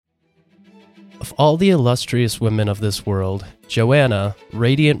Of all the illustrious women of this world, Joanna,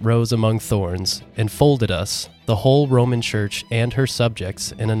 radiant rose among thorns, enfolded us, the whole Roman Church and her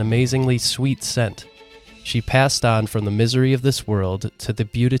subjects, in an amazingly sweet scent. She passed on from the misery of this world to the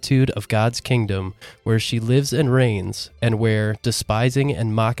beatitude of God's kingdom, where she lives and reigns, and where, despising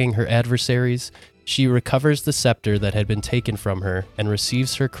and mocking her adversaries, she recovers the scepter that had been taken from her and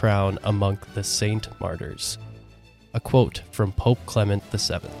receives her crown among the saint martyrs. A quote from Pope Clement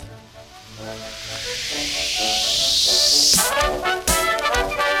VII.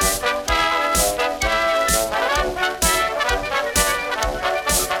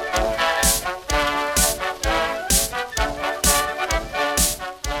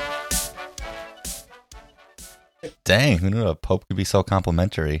 Dang, who knew a pope could be so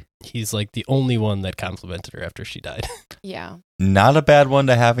complimentary? He's like the only one that complimented her after she died. Yeah. Not a bad one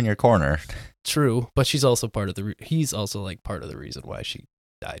to have in your corner. True, but she's also part of the. He's also like part of the reason why she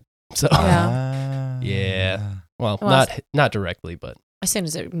died. So yeah. Well, not directly, but as soon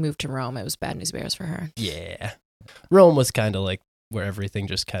as it moved to Rome, it was bad news bears for her. Yeah, Rome was kind of like where everything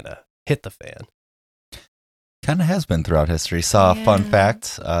just kind of hit the fan. Kind of has been throughout history. Saw a fun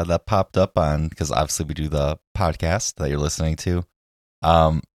fact that popped up on, because obviously we do the podcast that you're listening to.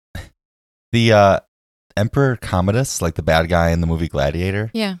 The Emperor Commodus, like the bad guy in the movie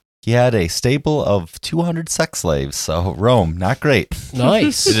Gladiator. Yeah. He had a stable of 200 sex slaves. So Rome, not great.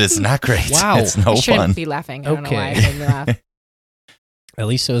 Nice. It is not great. Wow. It's no I shouldn't fun. be laughing. I don't know why it made me laugh. At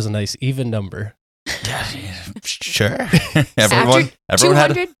least it was a nice even number. Sure. everyone After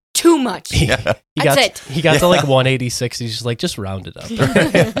 200, had too much. He That's got, it. He got to like 186. He's just like, just round it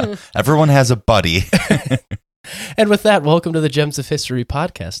up. everyone has a buddy. And with that, welcome to the Gems of History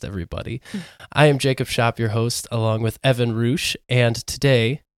podcast, everybody. I am Jacob Schopp, your host, along with Evan Roosh. And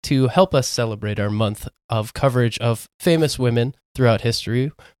today, to help us celebrate our month of coverage of famous women throughout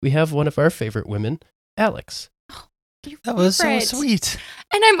history, we have one of our favorite women, Alex. That was so Favorite. sweet.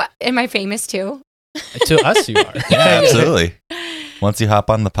 And am I famous too? To us, you are. Yeah, absolutely. Once you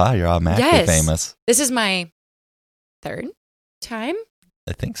hop on the pod, you're automatically famous. This is my third time.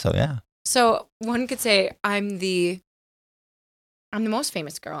 I think so, yeah. So one could say I'm the most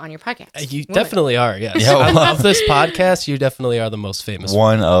famous girl on your podcast. You definitely are, yes. Yeah, of this podcast, you definitely are the most famous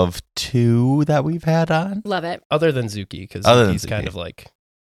one of two that we've had on. Love it. Other than Zuki, because he's kind of like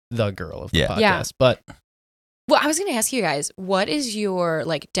the girl of the podcast. Yeah. But Well, I was going to ask you guys, what is your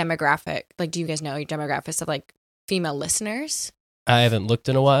like demographic? Like, do you guys know your demographics of like female listeners? I haven't looked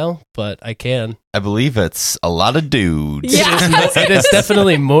in a while, but I can. I believe it's a lot of dudes. Yeah. It is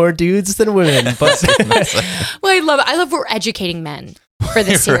definitely more dudes than women. But Well, I love it. I love we're educating men for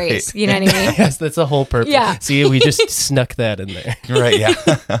this series. Right. You know what I mean? yes, that's the whole purpose. Yeah. See, we just snuck that in there. Right, yeah.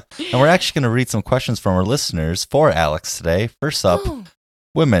 And we're actually going to read some questions from our listeners for Alex today. First up,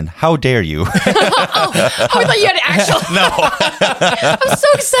 women, how dare you? I thought you had an actual. No. I'm so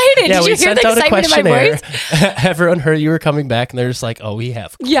excited. Yeah, Did we you hear sent the out a excitement in my questionnaire. voice? Everyone heard you were coming back, and they're just like, "Oh, we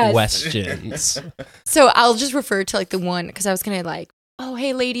have Yes. questions." So I'll just refer to like the one because I was gonna like, oh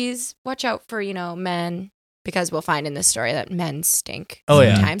hey ladies, watch out for men because we'll find in this story that men stink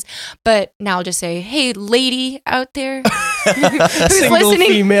sometimes. But now I'll just say, hey lady out there who's Single listening,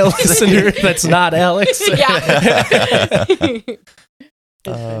 female listener that's not Alex. yeah.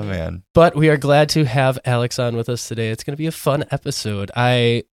 Oh, man. But we are glad to have Alex on with us today. It's going to be a fun episode.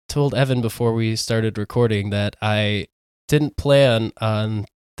 I told Evan before we started recording that I didn't plan on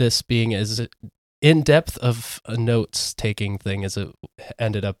this being as in-depth of a notes-taking thing as it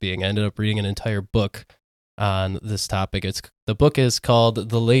ended up being. I ended up reading an entire book on this topic. The book is called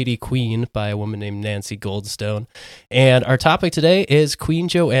The Lady Queen by a woman named Nancy Goldstone. And our topic today is Queen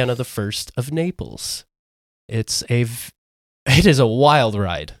Joanna I of Naples. It is a wild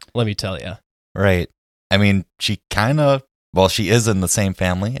ride, let me tell you. Right. I mean, she is in the same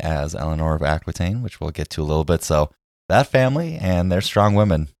family as Eleanor of Aquitaine, which we'll get to a little bit. So that family, and they're strong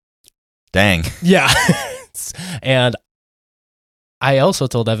women. Dang. Yeah. And I also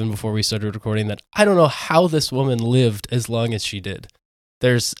told Evan before we started recording that I don't know how this woman lived as long as she did.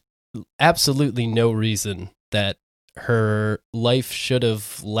 There's absolutely no reason that her life should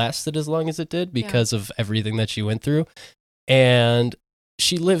have lasted as long as it did because of everything that she went through. And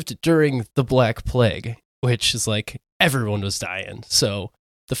she lived during the Black Plague, which is like everyone was dying. So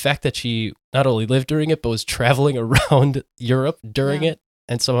the fact that she not only lived during it, but was traveling around Europe during it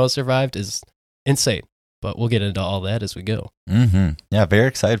and somehow survived is insane. But we'll get into all that as we go. Mm-hmm. Yeah, very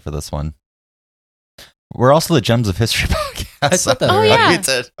excited for this one. We're also the Gems of History podcast. I said that. Oh, yeah. You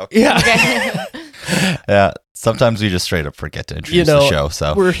did. Okay. Yeah. Okay. Yeah. Sometimes we just straight up forget to introduce the show.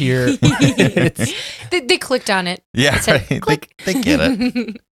 So we're here. They clicked on it. yeah, It said, right. click. They get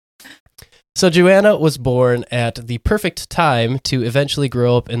it. So Joanna was born at the perfect time to eventually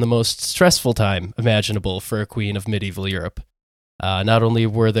grow up in the most stressful time imaginable for a queen of medieval Europe. Not only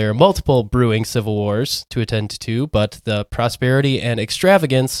were there multiple brewing civil wars to attend to, but the prosperity and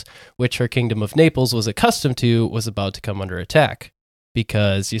extravagance which her kingdom of Naples was accustomed to was about to come under attack.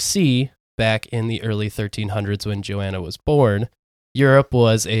 Because, you see, back in the early 1300s when Joanna was born, Europe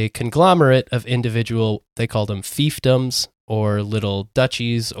was a conglomerate of individual, they called them fiefdoms, or little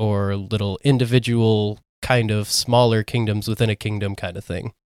duchies, or little individual kind of smaller kingdoms within a kingdom kind of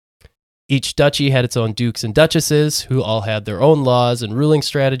thing. Each duchy had its own dukes and duchesses, who all had their own laws and ruling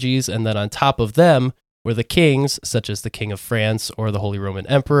strategies, and then on top of them were the kings, such as the King of France or the Holy Roman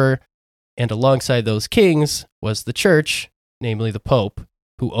Emperor, and alongside those kings was the church, namely the Pope,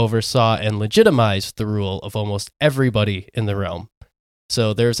 who oversaw and legitimized the rule of almost everybody in the realm.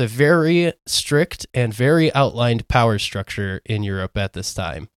 So there's a very strict and very outlined power structure in Europe at this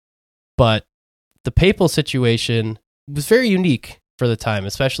time. But the papal situation was very unique for the time,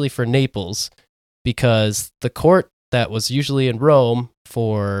 especially for Naples, because the court that was usually in Rome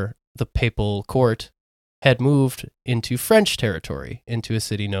for the papal court had moved into French territory, into a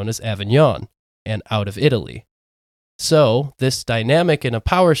city known as Avignon, and out of Italy. So this dynamic in a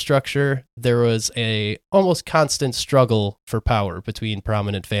power structure, there was a almost constant struggle for power between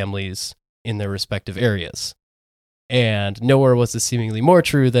prominent families in their respective areas. And nowhere was this seemingly more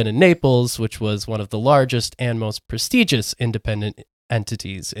true than in Naples, which was one of the largest and most prestigious independent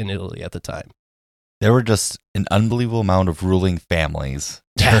entities in Italy at the time. There were just an unbelievable amount of ruling families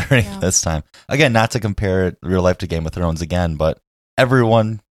during this time. Again, not to compare real life to Game of Thrones again, but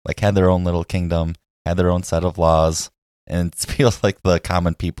everyone had their own little kingdom, had their own set of laws, and it feels like the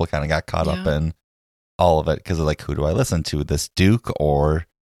common people kind of got caught up in all of it because of who do I listen to, this duke or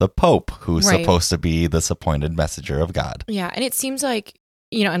the Pope, who's supposed to be this appointed messenger of God. Yeah, and it seems like,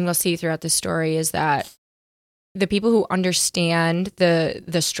 and we'll see throughout the story, is that the people who understand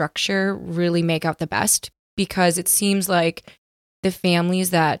the structure really make out the best, because it seems like the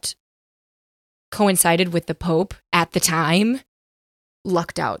families that coincided with the Pope at the time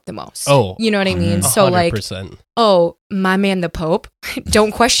lucked out the most. Oh, you know what I mean? 100%. So oh, my man, the Pope,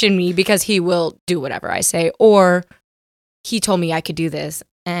 don't question me because he will do whatever I say. Or he told me I could do this.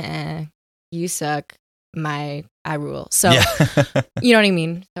 You suck. I rule. So, you know what I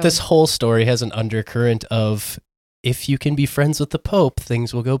mean? So. This whole story has an undercurrent of, if you can be friends with the Pope,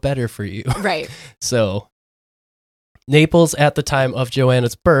 things will go better for you. Right. So, Naples at the time of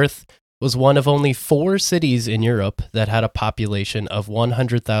Joanna's birth was one of only 4 cities in Europe that had a population of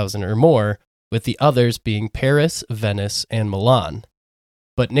 100,000 or more, with the others being Paris, Venice, and Milan.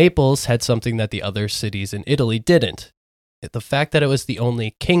 But Naples had something that the other cities in Italy didn't. The fact that it was the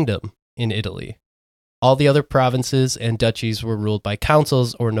only kingdom in Italy. All the other provinces and duchies were ruled by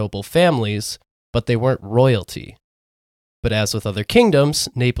councils or noble families, but they weren't royalty. But as with other kingdoms,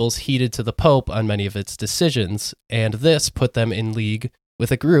 Naples heeded to the Pope on many of its decisions, and this put them in league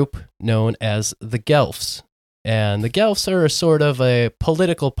with a group known as the Guelphs. And the Guelphs are a sort of a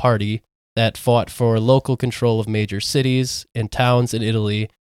political party that fought for local control of major cities and towns in Italy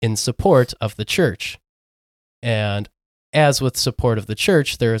in support of the church. And as with support of the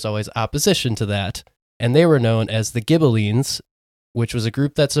church, there is always opposition to that, and they were known as the Ghibellines, which was a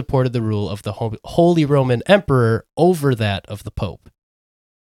group that supported the rule of the Holy Roman Emperor over that of the Pope.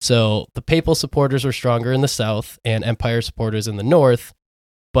 So the papal supporters were stronger in the south and empire supporters in the north,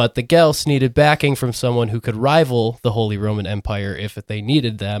 but the Guelphs needed backing from someone who could rival the Holy Roman Empire if they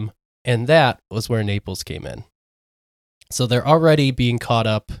needed them, and that was where Naples came in. So they're already being caught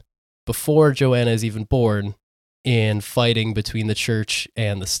up before Joanna is even born in fighting between the church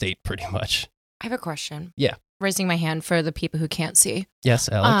and the state, pretty much. I have a question. Yeah. Raising my hand for the people who can't see. Yes,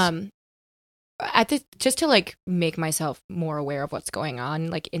 Alex. Just to make myself more aware of what's going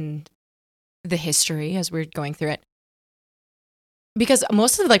on, in the history as we're going through it. Because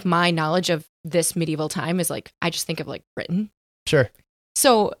most of my knowledge of this medieval time is I just think of Britain. Sure.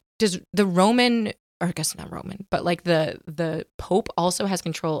 So does the Roman, or I guess not Roman, but the Pope also has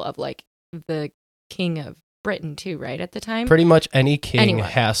control of the King of Britain too, right, at the time? Pretty much any king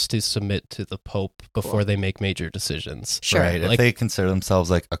has to submit to the Pope before they make major decisions. Sure. Right. If they consider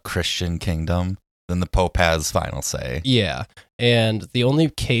themselves a Christian kingdom, then the Pope has final say. Yeah. And the only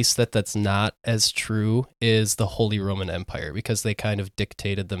case that's not as true is the Holy Roman Empire, because they kind of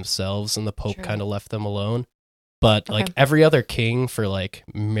dictated themselves and the Pope kind of left them alone. But every other king for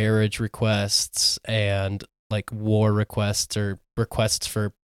marriage requests and war requests or requests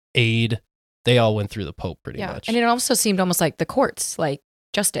for aid, they all went through the Pope pretty much. And it also seemed almost like the courts,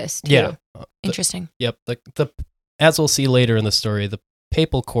 justice too. Yeah. Interesting. Yep. The as we'll see later in the story, the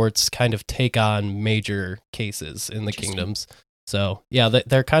papal courts kind of take on major cases in the kingdoms. So, yeah,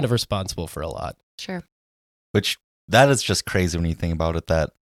 they're kind of responsible for a lot. Sure. Which, that is just crazy when you think about it,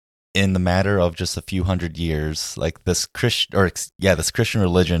 that in the matter of just a few hundred years, like this Christian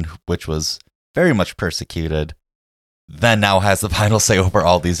religion, which was very much persecuted, then now has the final say over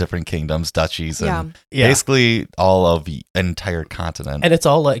all these different kingdoms, duchies, and basically all of the entire continent. And it's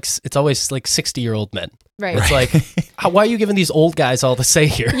always like 60-year-old men. Right. It's like, why are you giving these old guys all the say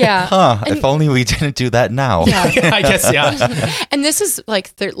here? Yeah. If only we didn't do that now. Yeah. I guess, yeah. And this is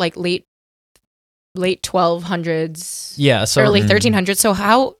like late 1200s. Yeah. So early 1300s. So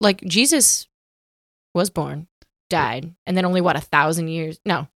how, like, Jesus was born, died, and then only, 1,000 years?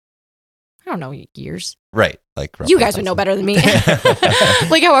 No. I don't know years. Right. Like, you guys would know better than me.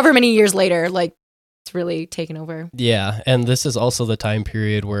 Like, however many years later, like, it's really taken over. Yeah, and this is also the time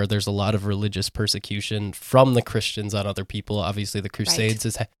period where there's a lot of religious persecution from the Christians on other people. Obviously, the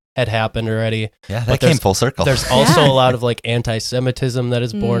Crusades had happened already. Yeah, that came full circle. There's also a lot of like anti-Semitism that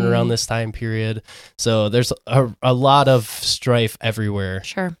is born around this time period. So there's a lot of strife everywhere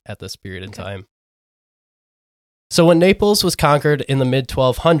at this period in time. So when Naples was conquered in the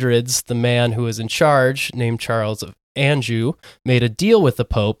mid-1200s, the man who was in charge, named Charles of Anjou, made a deal with the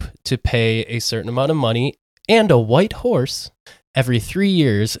Pope to pay a certain amount of money and a white horse every 3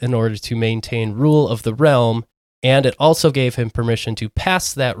 years in order to maintain rule of the realm, and it also gave him permission to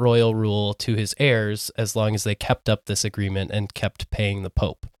pass that royal rule to his heirs as long as they kept up this agreement and kept paying the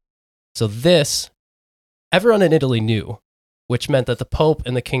Pope. So this, everyone in Italy knew, which meant that the Pope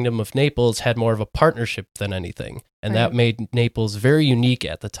and the Kingdom of Naples had more of a partnership than anything, and that made Naples very unique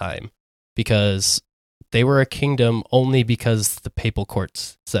at the time, because they were a kingdom only because the papal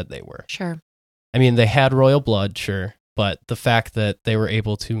courts said they were. Sure. I mean, they had royal blood, sure, but the fact that they were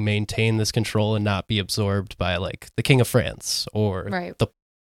able to maintain this control and not be absorbed by like the King of France or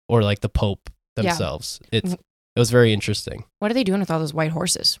the Pope themselves, it was very interesting. What are they doing with all those white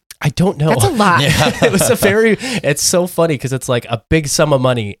horses? I don't know. That's a lot. It's so funny because it's like a big sum of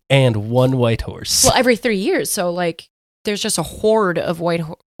money and one white horse. Well, every 3 years. So like there's just a horde of white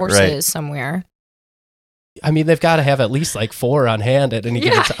horses somewhere. I mean, they've got to have at least like 4 on hand at any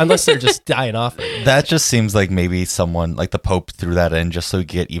given time, unless they're just dying off. That just seems like maybe someone, like the Pope, threw that in just so he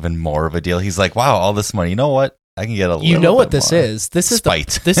could get even more of a deal. He's like, wow, all this money. You know what? I can get a little You know bit what this more. is? This is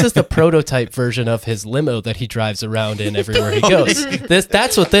the prototype version of his limo that he drives around in everywhere he goes.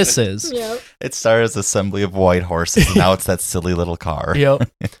 That's what this is. Yep. It started as an assembly of white horses, and now it's that silly little car. Yep.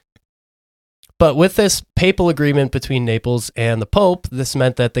 But with this papal agreement between Naples and the Pope, this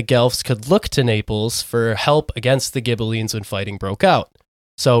meant that the Guelphs could look to Naples for help against the Ghibellines when fighting broke out.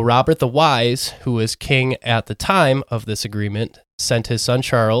 So Robert the Wise, who was king at the time of this agreement, sent his son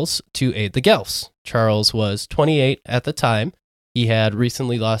Charles to aid the Guelphs. Charles was 28 at the time. He had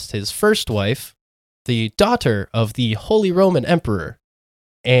recently lost his first wife, the daughter of the Holy Roman Emperor.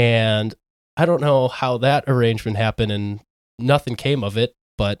 And I don't know how that arrangement happened and nothing came of it,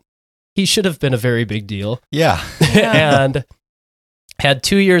 but he should have been a very big deal. Yeah. And had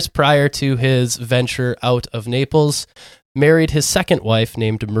 2 years prior to his venture out of Naples, married his second wife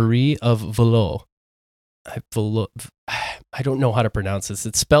named Marie of Valois. I don't know how to pronounce this.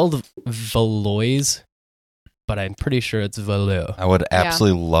 It's spelled Valois, but I'm pretty sure it's Valois. I would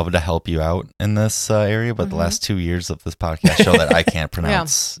absolutely love to help you out in this area, but the last 2 years of this podcast show that I can't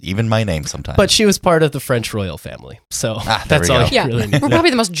pronounce even my name sometimes. But she was part of the French royal family, so that's all you really need. We're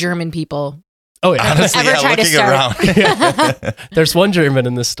probably the most German people. Oh, yeah. Honestly, ever try to start. There's one German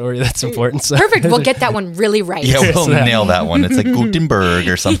in this story that's important. So. Perfect. We'll get that one really right. Yeah, we'll nail that one. It's like Gutenberg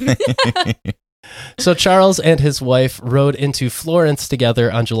or something. So Charles and his wife rode into Florence together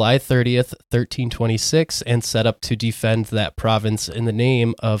on July 30th, 1326, and set up to defend that province in the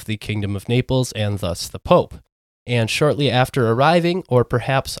name of the Kingdom of Naples and thus the Pope. And shortly after arriving, or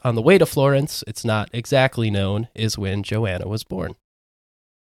perhaps on the way to Florence, it's not exactly known, is when Joanna was born.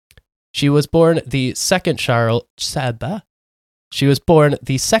 She was born the second child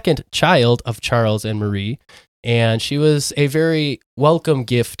of Charles and Marie, and she was a very welcome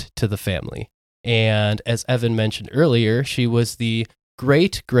gift to the family. And as Evan mentioned earlier, she was the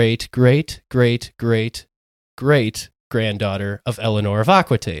great granddaughter of Eleanor of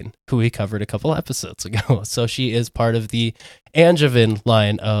Aquitaine, who we covered a couple episodes ago. So she is part of the Angevin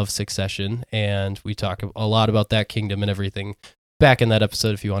line of succession, and we talk a lot about that kingdom and everything back in that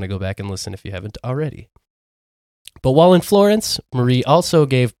episode if you want to go back and listen if you haven't already. But while in Florence, Marie also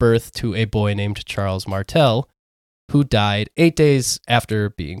gave birth to a boy named Charles Martel, who died 8 days after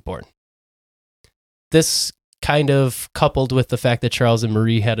being born. This kind of coupled with the fact that Charles and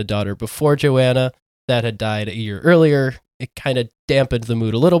Marie had a daughter before Joanna that had died a year earlier, It kind of dampened the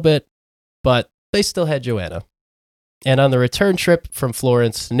mood a little bit, but they still had Joanna. And on the return trip from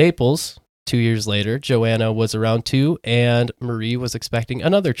Florence to Naples, 2 years later, Joanna was around 2, and Marie was expecting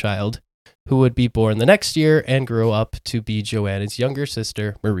another child who would be born the next year and grow up to be Joanna's younger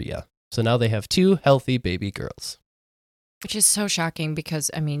sister, Maria. So now they have 2 healthy baby girls. Which is so shocking because,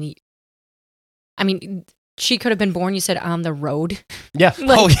 I mean, she could have been born, you said, on the road. Yeah.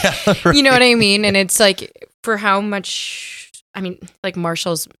 Right. You know what I mean? And it's like, for how much, I mean, like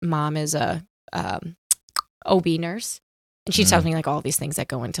Marshall's mom is a OB nurse. And she's telling me like all these things that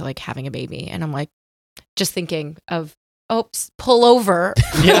go into like having a baby. And I'm like, just thinking of, pull over.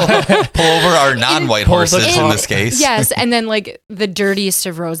 Yeah. Pull over our non-white horses in this case. Yes. And then like the dirtiest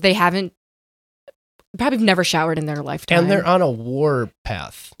of roads, they haven't, probably never showered in their lifetime. And they're on a war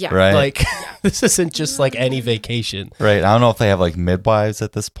path. Yeah. Right. Like, this isn't just like any vacation. Right. I don't know if they have like midwives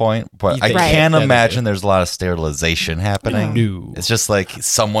at this point, but I can't imagine there's a lot of sterilization happening. No. It's just like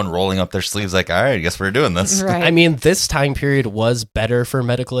someone rolling up their sleeves like, all right, I guess we're doing this. Right. I mean, this time period was better for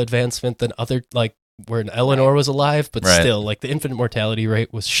medical advancement than other, like, when Eleanor was alive, but still, like, the infant mortality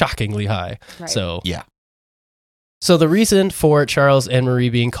rate was shockingly high. Right. So, yeah. So the reason for Charles and Marie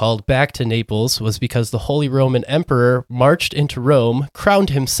being called back to Naples was because the Holy Roman Emperor marched into Rome, crowned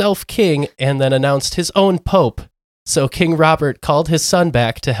himself king, and then announced his own pope. So King Robert called his son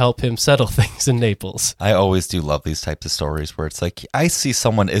back to help him settle things in Naples. I always do love these types of stories where it's like, I see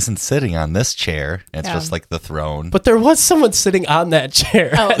someone isn't sitting on this chair. It's just like the throne. But there was someone sitting on that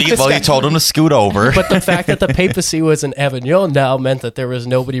chair. Oh. Well, he told him to scoot over. But the fact that the papacy was in Avignon now meant that there was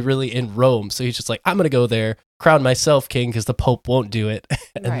nobody really in Rome. So he's just like, I'm going to go there, crown myself king because the Pope won't do it,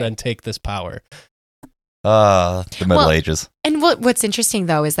 and then take this power. The Middle Ages. And what's interesting,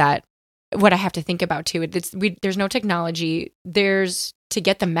 though, is that what I have to think about, too, there's no technology. To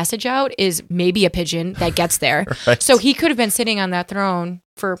get the message out is maybe a pigeon that gets there. Right. So he could have been sitting on that throne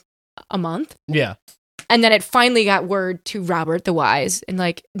for a month. Yeah. And then it finally got word to Robert the Wise, and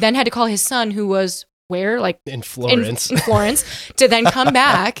like then had to call his son, who was where? Like in Florence. In Florence, to then come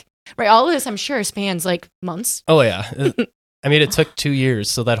back. Right. All of this, I'm sure, spans like months. Oh, yeah. I mean, it took 2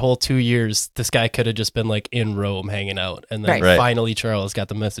 years. So that whole 2 years, this guy could have just been like in Rome hanging out. And then finally Charles got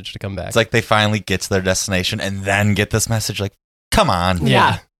the message to come back. It's like they finally get to their destination and then get this message like, come on.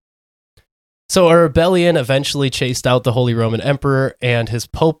 Yeah. So a rebellion eventually chased out the Holy Roman Emperor, and his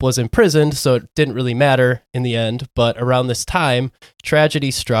pope was imprisoned, so it didn't really matter in the end. But around this time,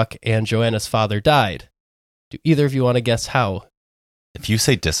 tragedy struck and Joanna's father died. Do either of you want to guess how? If you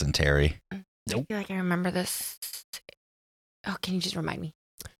say dysentery. Nope. I feel like I remember this. Oh, can you just remind me?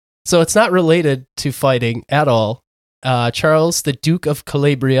 So it's not related to fighting at all. Charles, the Duke of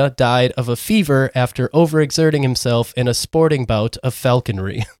Calabria, died of a fever after overexerting himself in a sporting bout of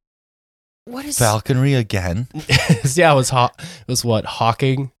falconry. What is falconry again? Yeah, it was what,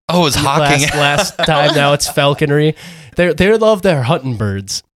 hawking? Oh, it was hawking. Last time, now it's falconry. They love their hunting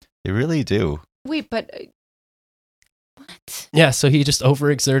birds. They really do. Wait, but what? Yeah, so he just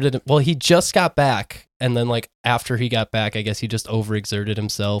overexerted. Well, he just got back, and then like after he got back, I guess he just overexerted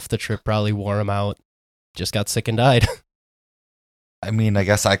himself. The trip probably wore him out. Just got sick and died. I mean, I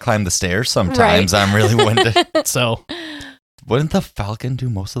guess I climb the stairs sometimes. Right. I'm really winded. So, wouldn't the falcon do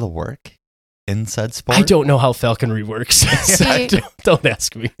most of the work in said sport? I don't know how falconry works. So don't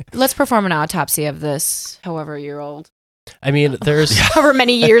ask me. Let's perform an autopsy of this, however year old. I mean, there's however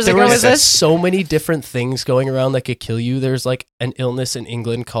many years ago is this? So many different things going around that could kill you. There's like an illness in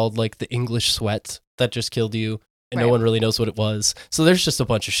England called like the English sweat that just killed you, and no one really knows what it was. So there's just a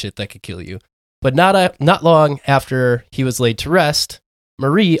bunch of shit that could kill you. But not long after he was laid to rest,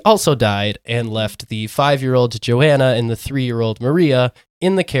 Marie also died and left the 5-year-old Joanna and the 3-year-old Maria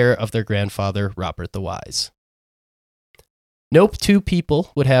in the care of their grandfather, Robert the Wise. No two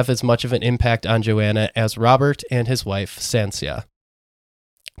people would have as much of an impact on Joanna as Robert and his wife, Sansia.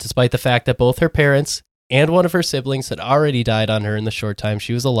 Despite the fact that both her parents and one of her siblings had already died on her in the short time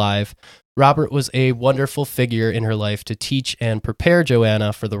she was alive, Robert was a wonderful figure in her life to teach and prepare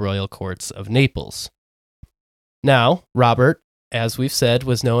Joanna for the royal courts of Naples. Now, Robert, as we've said,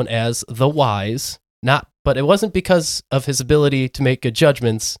 was known as the Wise, but it wasn't because of his ability to make good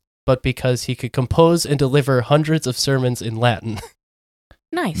judgments, but because he could compose and deliver hundreds of sermons in Latin.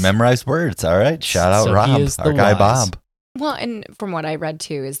 Nice. Memorized words, all right. Shout out Rob, our guy Bob. Well, and from what I read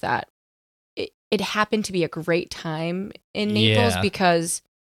too, is that it happened to be a great time in Naples because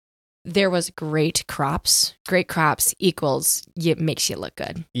there was great crops. Great crops equals it makes you look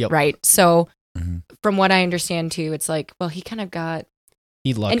good, right? So from what I understand too, it's like, well, he kind of got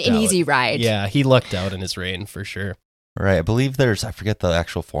an easy ride. Yeah, he lucked out in his reign for sure. Right. I believe I forget the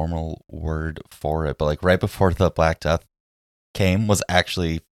actual formal word for it, but like right before the Black Death, came was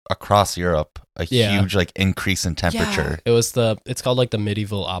actually across Europe, a huge like increase in temperature. It was it's called like the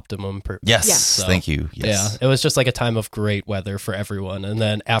medieval optimum. Thank you. Yes. Yeah, it was just like a time of great weather for everyone. And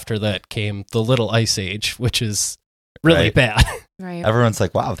then after that came the Little Ice Age, which is really bad. Right. Everyone's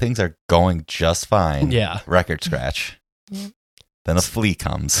like, wow, things are going just fine. Yeah. Record scratch. Yeah. Then a flea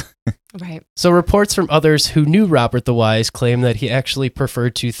comes. Right. So reports from others who knew Robert the Wise claim that he actually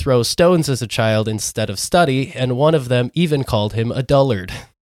preferred to throw stones as a child instead of study, and one of them even called him a dullard.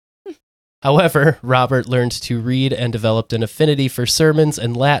 However, Robert learned to read and developed an affinity for sermons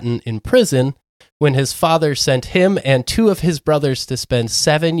and Latin in prison when his father sent him and 2 of his brothers to spend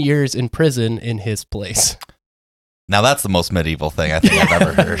 7 years in prison in his place. Now that's the most medieval thing I think I've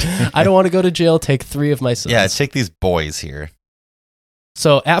ever heard. I don't want to go to jail, take 3 of my sons. Yeah, take these boys here.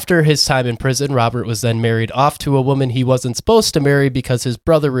 So after his time in prison, Robert was then married off to a woman he wasn't supposed to marry because his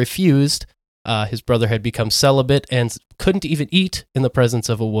brother refused. His brother had become celibate and couldn't even eat in the presence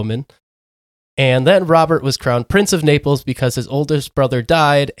of a woman. And then Robert was crowned Prince of Naples because his oldest brother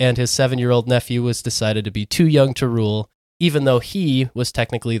died and his 7-year-old nephew was decided to be too young to rule, even though he was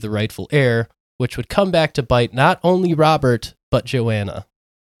technically the rightful heir, which would come back to bite not only Robert, but Joanna.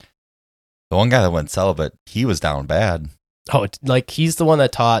 The one guy that went celibate, he was down bad. Oh, like he's the one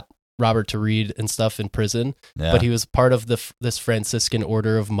that taught Robert to read and stuff in prison, but he was part of this Franciscan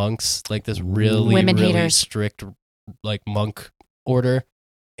order of monks, like this really strict like monk order.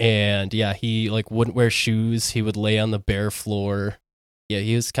 And yeah, he like wouldn't wear shoes. He would lay on the bare floor. Yeah,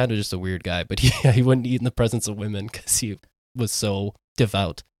 he was kind of just a weird guy, but he wouldn't eat in the presence of women because he was so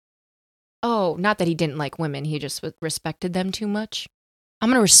devout. Oh, not that he didn't like women. He just respected them too much. I'm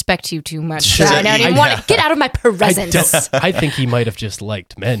going to respect you too much. Sure. I don't want to get out of my presence. I think he might have just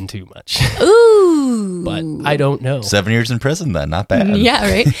liked men too much. Ooh. But I don't know. 7 years in prison then, not bad. Yeah,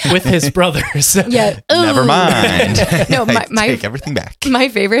 right? With his brothers. Yeah. Ooh. Never mind. No, my take everything back. My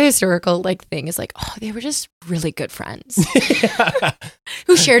favorite historical thing is like, oh, they were just really good friends.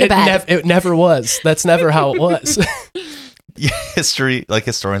 Who shared a bed. It never was. That's never how it was. Yeah, historians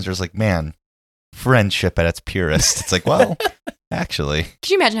are just like, man, friendship at its purest. It's like, well, actually. Could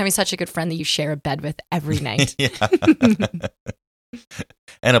you imagine having such a good friend that you share a bed with every night? Yeah.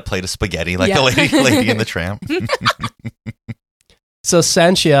 And a plate of spaghetti like the lady in the Tramp. So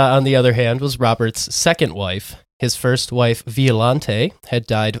Sanchia, on the other hand, was Robert's second wife. His first wife, Violante, had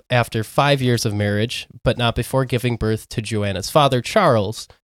died after 5 years of marriage, but not before giving birth to Joanna's father, Charles.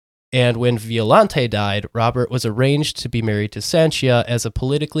 And when Violante died, Robert was arranged to be married to Sanchia as a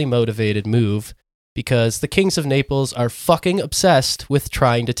politically motivated move because the kings of Naples are fucking obsessed with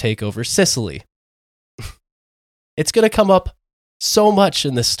trying to take over Sicily. It's going to come up so much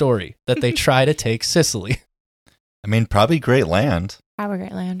in this story that they try to take Sicily. I mean, probably great land. Probably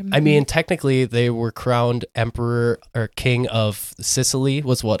great land. I mean, technically, they were crowned emperor or king of Sicily,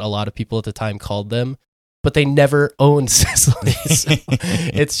 was what a lot of people at the time called them. But they never owned Sicily. So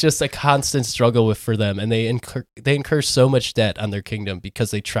it's just a constant struggle for them. And they incur so much debt on their kingdom because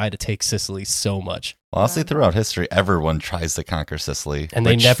they try to take Sicily so much. Well, honestly, throughout history, everyone tries to conquer Sicily. And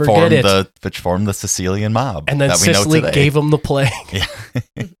they never get it. Which formed the Sicilian mob. And then that Sicily we know gave them the plague.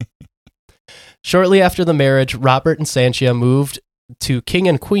 Yeah. Shortly after the marriage, Robert and Sanchia moved to king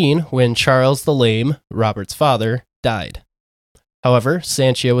and queen when Charles the Lame, Robert's father, died. However,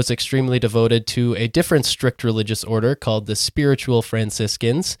 Sanchia was extremely devoted to a different strict religious order called the Spiritual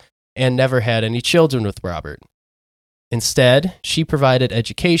Franciscans and never had any children with Robert. Instead, she provided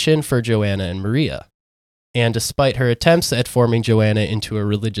education for Joanna and Maria. And despite her attempts at forming Joanna into a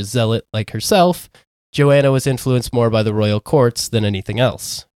religious zealot like herself, Joanna was influenced more by the royal courts than anything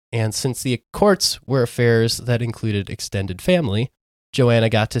else. And since the courts were affairs that included extended family, Joanna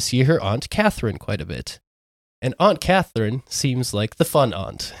got to see her Aunt Catherine quite a bit. And Aunt Catherine seems like the fun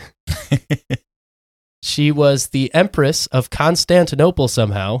aunt. She was the Empress of Constantinople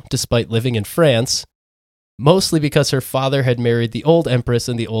somehow, despite living in France, mostly because her father had married the old Empress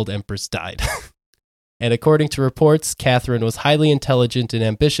and the old Empress died. And according to reports, Catherine was highly intelligent and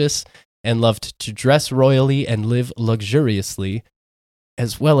ambitious and loved to dress royally and live luxuriously,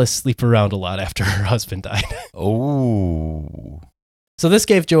 as well as sleep around a lot after her husband died. Oh. So this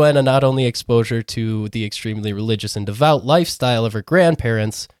gave Joanna not only exposure to the extremely religious and devout lifestyle of her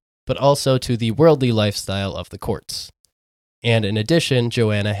grandparents, but also to the worldly lifestyle of the courts. And in addition,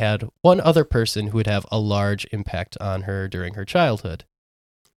 Joanna had one other person who would have a large impact on her during her childhood,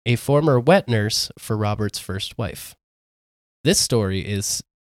 a former wet nurse for Robert's first wife. This story is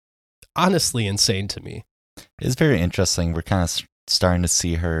honestly insane to me. It's very interesting. We're kind of starting to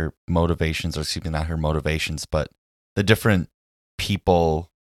see her motivations, or excuse me, not her motivations, but the different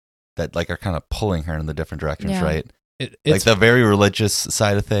people that like are kind of pulling her in the different directions, right? It's like the very religious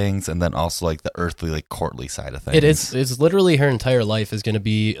side of things, and then also like the earthly, like courtly side of things. It's literally her entire life is going to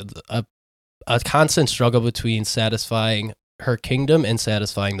be a constant struggle between satisfying her kingdom and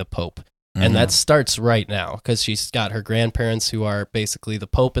satisfying the Pope. And that starts right now because she's got her grandparents who are basically the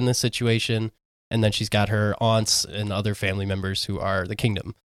Pope in this situation. And then she's got her aunts and other family members who are the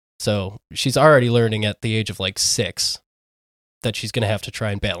kingdom. So she's already learning at the age of like 6 that she's going to have to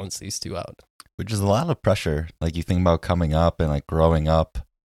try and balance these two out. Which is a lot of pressure. Like you think about coming up and like growing up.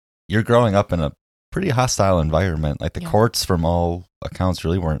 You're growing up in a pretty hostile environment. Like the courts from all accounts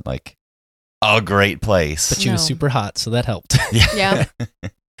really weren't like a great place. But she was super hot, so that helped. Yeah.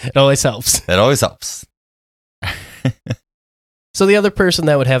 It always helps. It always helps. So the other person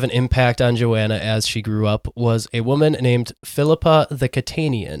that would have an impact on Joanna as she grew up was a woman named Philippa the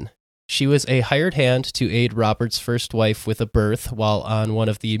Catanian. She was a hired hand to aid Robert's first wife with a birth while on one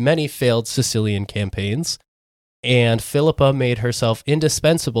of the many failed Sicilian campaigns. And Philippa made herself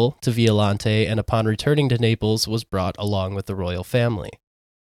indispensable to Violante and upon returning to Naples was brought along with the royal family.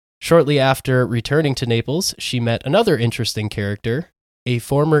 Shortly after returning to Naples, she met another interesting character, a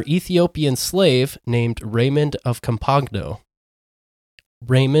former Ethiopian slave named Raymond of Campagno.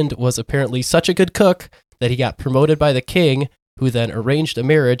 Raymond was apparently such a good cook that he got promoted by the king, who then arranged a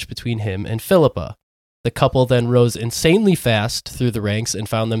marriage between him and Philippa. The couple then rose insanely fast through the ranks and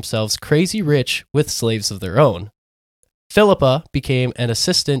found themselves crazy rich with slaves of their own. Philippa became an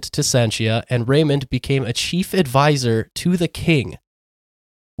assistant to Sanchia, and Raymond became a chief advisor to the king.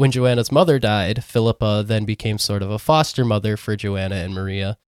 When Joanna's mother died, Philippa then became sort of a foster mother for Joanna and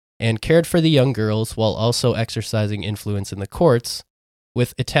Maria, and cared for the young girls while also exercising influence in the courts,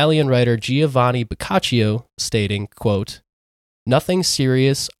 with Italian writer Giovanni Boccaccio stating, quote, "Nothing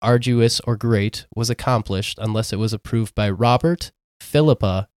serious, arduous, or great was accomplished unless it was approved by Robert,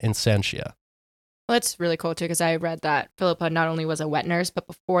 Philippa, and Sanchia." Well, that's really cool, too, because I read that Philippa not only was a wet nurse, but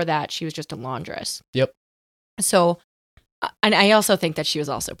before that, she was just a laundress. Yep. So, and I also think that she was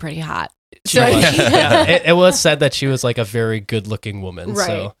also pretty hot. It was said that she was like a very good-looking woman. Right.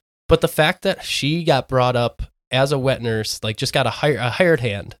 So, but the fact that she got brought up as a wet nurse, like just got a hired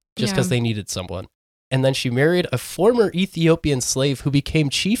hand just because they needed someone. And then she married a former Ethiopian slave who became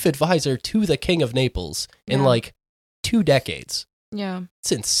chief advisor to the king of Naples in like 2 decades. Yeah.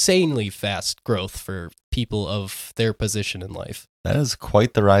 It's insanely fast growth for people of their position in life. That is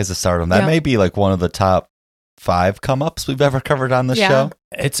quite the rise of stardom. That may be like one of the top 5 come-ups we've ever covered on this show.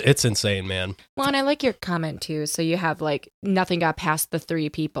 It's insane, man. Well, and I like your comment, too. So you have like nothing got past the 3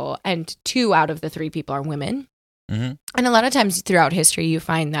 people, and 2 out of the 3 people are women. Mm-hmm. And a lot of times throughout history, you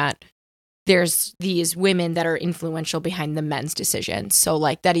find that there's these women that are influential behind the men's decisions. So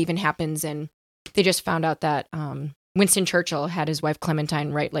like that even happens, and they just found out that Winston Churchill had his wife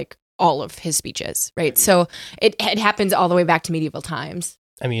Clementine write like all of his speeches, right? So it happens all the way back to medieval times.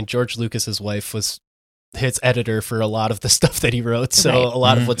 I mean, George Lucas's wife was his editor for a lot of the stuff that he wrote. So a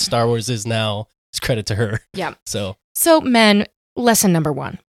lot of what Star Wars is now is credit to her. Yeah. So men, lesson number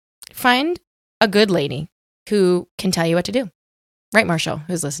 1, find a good lady who can tell you what to do. Right, Marshall,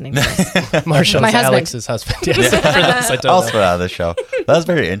 who's listening to this? Marshall is Alex's husband. Yes, for this, I don't also out of the show. That was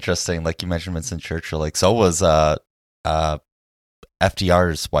very interesting. Like you mentioned Winston Churchill. Like so was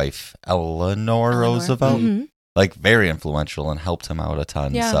FDR's wife, Eleanor Roosevelt. Mm-hmm. Like very influential and helped him out a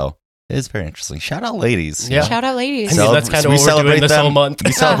ton. Yeah. So it is very interesting. Shout out ladies. Yeah. Shout out ladies. I mean, that's kind of what we're doing this whole month.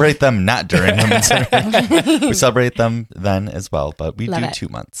 We celebrate them not during Women's Day. We celebrate them then as well, but we do 2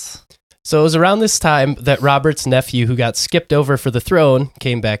 months. So it was around this time that Robert's nephew, who got skipped over for the throne,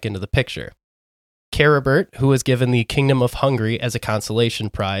 came back into the picture. Caribert, who was given the Kingdom of Hungary as a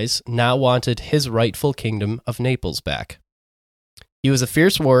consolation prize, now wanted his rightful Kingdom of Naples back. He was a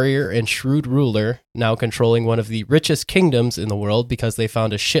fierce warrior and shrewd ruler, now controlling one of the richest kingdoms in the world because they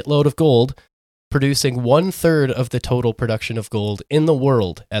found a shitload of gold, producing 1/3 of the total production of gold in the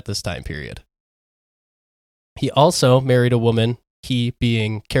world at this time period. He also married a woman. He,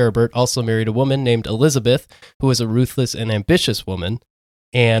 being Caribert, also married a woman named Elizabeth, who was a ruthless and ambitious woman.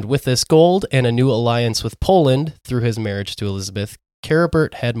 And with this gold and a new alliance with Poland through his marriage to Elizabeth,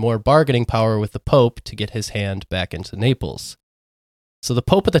 Caribert had more bargaining power with the Pope to get his hand back into Naples. So the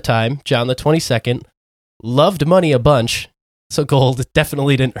Pope at the time, John the 22nd, loved money a bunch, so gold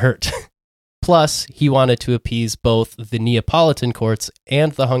definitely didn't hurt. Plus, he wanted to appease both the Neapolitan courts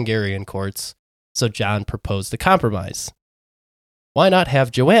and the Hungarian courts, so John proposed a compromise. Why not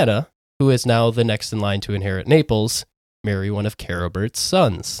have Joanna, who is now the next in line to inherit Naples, marry one of Caribert's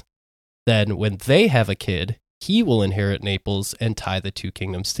sons? Then, when they have a kid, he will inherit Naples and tie the 2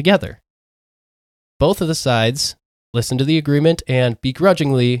 kingdoms together. Both of the sides listened to the agreement and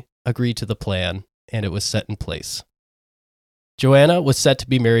begrudgingly agreed to the plan, and it was set in place. Joanna was set to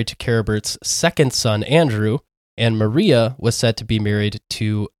be married to Carabert's second son, Andrew, and Maria was set to be married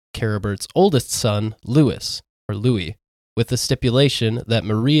to Carabert's oldest son, Louis, with the stipulation that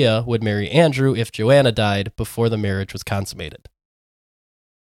Maria would marry Andrew if Joanna died before the marriage was consummated.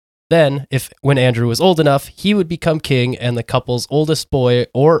 Then, when Andrew was old enough, he would become king, and the couple's oldest boy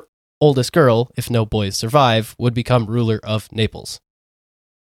or oldest girl, if no boys survive, would become ruler of Naples.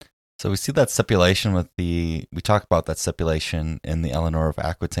 So we see that stipulation we talk about that stipulation in the Eleanor of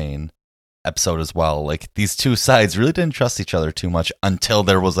Aquitaine episode as well. Like, these two sides really didn't trust each other too much until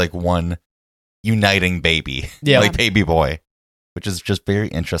there was like one uniting baby, like baby boy. Which is just very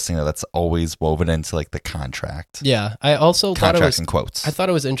interesting that's always woven into like the contract. Yeah, I also thought it was in quotes. I thought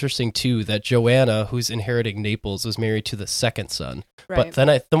it was interesting too that Joanna, who's inheriting Naples, was married to the second son. Right. But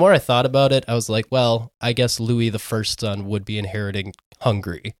then the more I thought about it, I was like, well, I guess Louis the first son would be inheriting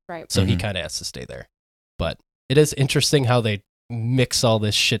Hungary, right? So he kind of has to stay there. But it is interesting how they mix all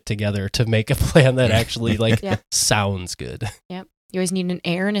this shit together to make a plan that actually like sounds good. Yep, you always need an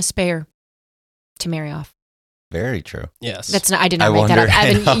heir and a spare to marry off. Very true. Yes. I did not make that up.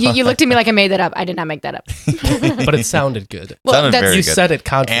 Evan, you looked at me like I made that up. I did not make that up. But it sounded good. Well, very you good. said it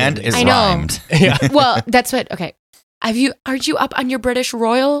confidently. And it's rhymed. Yeah. Well, that's what, okay. Aren't you up on your British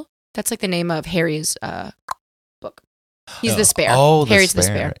Royal? That's like the name of Harry's book. He's the spare. Oh, Harry's the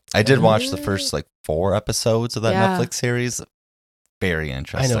spare. I did watch the first like 4 episodes of that Netflix series. Very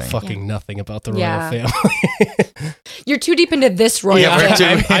interesting. I know fucking nothing about the royal family. You're too deep into this royal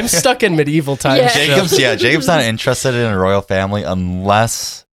family. I'm stuck in medieval times. Jacob's not interested in a royal family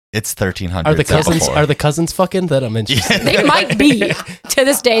unless it's 1300. Are the cousins fucking that I'm interested in? They might be. To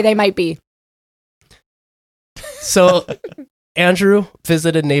this day, they might be. So Andrew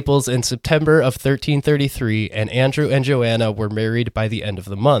visited Naples in September of 1333, and Andrew and Joanna were married by the end of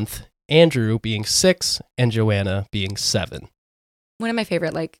the month, Andrew being 6 and Joanna being 7. One of my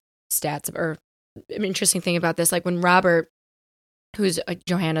favorite stats or an interesting thing about this, like when Robert, who's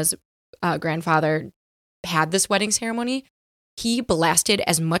Joanna's grandfather, had this wedding ceremony, he blasted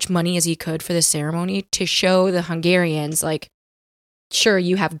as much money as he could for the ceremony to show the Hungarians, like, sure,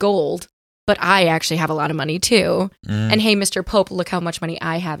 you have gold, but I actually have a lot of money too. And hey, Mr. Pope, look how much money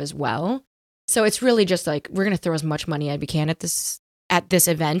I have as well. So it's really just like, we're going to throw as much money as we can at this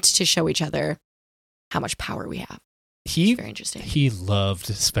event to show each other how much power we have. Very interesting. He loved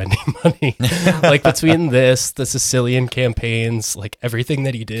spending money. Like between this, the Sicilian campaigns, like everything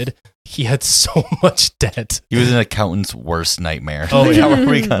that he did, he had so much debt. He was an accountant's worst nightmare. Oh, yeah. How are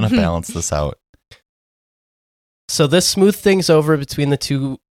we going to balance this out? So this smoothed things over between the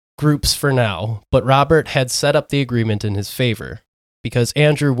two groups for now, but Robert had set up the agreement in his favor, because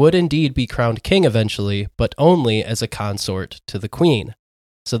Andrew would indeed be crowned king eventually, but only as a consort to the queen.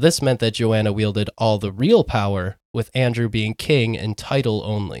 So this meant that Joanna wielded all the real power, with Andrew being king in title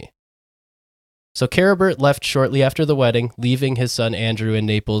only. So Caribert left shortly after the wedding, leaving his son Andrew in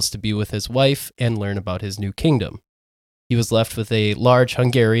Naples to be with his wife and learn about his new kingdom. He was left with a large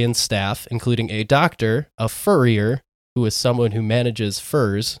Hungarian staff, including a doctor, a furrier, who is someone who manages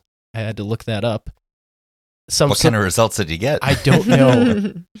furs. I had to look that up. What kind of results did you get? I don't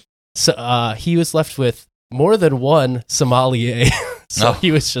know. So he was left with more than one sommelier. So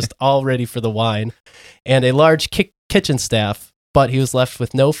he was just all ready for the wine, and a large kitchen staff, but he was left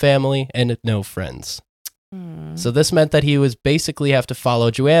with no family and no friends. So this meant that he was basically have to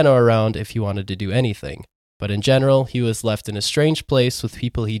follow Joanna around if he wanted to do anything. But in general, he was left in a strange place with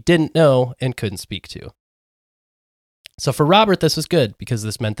people he didn't know and couldn't speak to. So for Robert, this was good because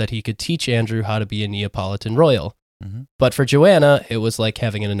this meant that he could teach Andrew how to be a Neapolitan royal. But for Joanna, it was like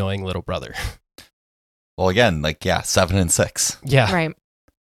having an annoying little brother. Well, again, 7 and 6. Yeah. Right.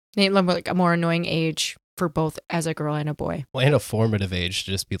 Like a more annoying age for both as a girl and a boy. Well, and a formative age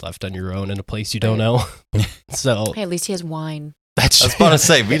to just be left on your own in a place you don't know. So hey, at least he has wine. I was about to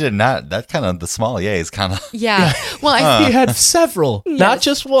say, we did not. That kind of, the sommelier is kind of. Yeah. Well, he had several, not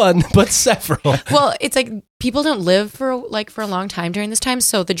just one, but several. Well, it's like people don't live for a long time during this time.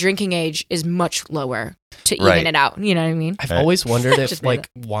 So the drinking age is much lower to even it out. You know what I mean? I've always wondered if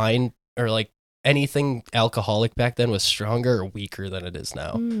wine or anything alcoholic back then was stronger or weaker than it is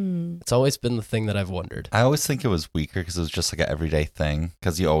now. It's always been the thing that I've wondered. I always think it was weaker because it was just like an everyday thing.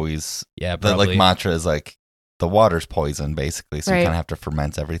 Because you always, probably. The mantra is the water's poison basically, so you kind of have to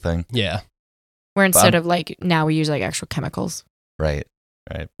ferment everything. Yeah. Where instead of now we use actual chemicals. Right.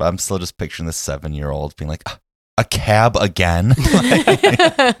 But I'm still just picturing this 7-year-old being like, a cab again,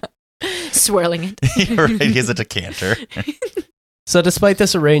 swirling it. Right, he has a decanter. So despite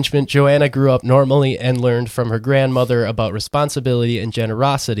this arrangement, Joanna grew up normally and learned from her grandmother about responsibility and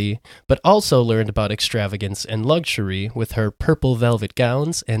generosity, but also learned about extravagance and luxury with her purple velvet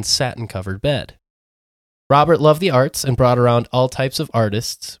gowns and satin-covered bed. Robert loved the arts and brought around all types of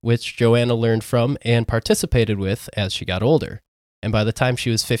artists, which Joanna learned from and participated with as she got older. And by the time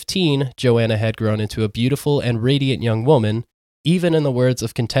she was 15, Joanna had grown into a beautiful and radiant young woman, even in the words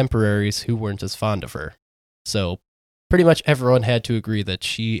of contemporaries who weren't as fond of her. So pretty much everyone had to agree that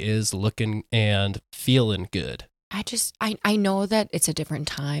she is looking and feeling good. I know that it's a different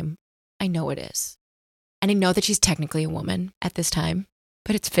time. I know it is. And I know that she's technically a woman at this time,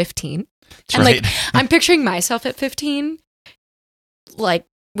 but it's 15. That's and right. like, I'm picturing myself at 15, like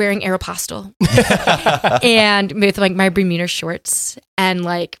wearing Aeropostale and with like my Bermuda shorts and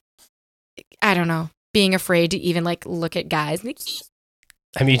like, I don't know, being afraid to even like look at guys.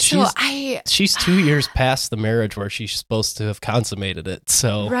 I mean, she's 2 years past the marriage where she's supposed to have consummated it.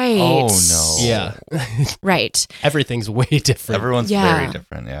 So right. Oh no. Yeah. Right. Everything's way different. Everyone's Yeah. very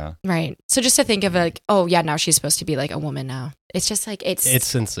different, yeah. Right. So just to think of like, oh yeah, now she's supposed to be like a woman now. It's just like it's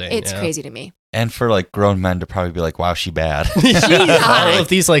insane. It's yeah. crazy to me. And for like grown men to probably be like, wow, she bad. All of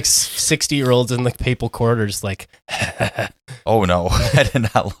these like 60-year-olds in the papal quarters, like, Oh no, I did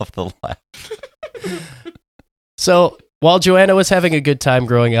not love the laugh. So while Joanna was having a good time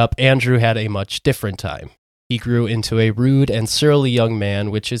growing up, Andrew had a much different time. He grew into a rude and surly young man,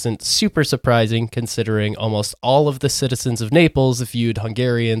 which isn't super surprising considering almost all of the citizens of Naples viewed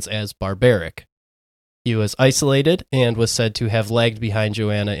Hungarians as barbaric. He was isolated and was said to have lagged behind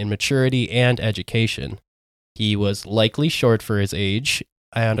Joanna in maturity and education. He was likely short for his age,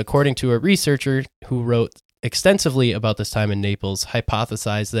 and according to a researcher who wrote extensively about this time in Naples,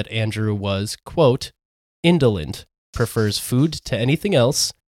 hypothesized that Andrew was, quote, indolent, prefers food to anything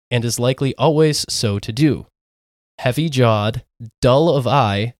else, and is likely always so to do. Heavy-jawed, dull of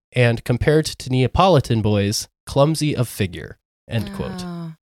eye, and compared to Neapolitan boys, clumsy of figure, end quote.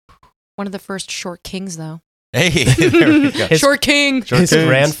 One of the first short kings, though. Hey, there we go. Short king. His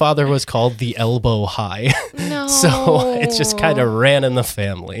grandfather was called the Elbow High. No. So it just kind of ran in the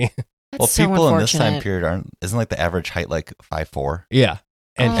family. That's Well, so people in this time unfortunate. period isn't like the average height like 5'4"? Yeah.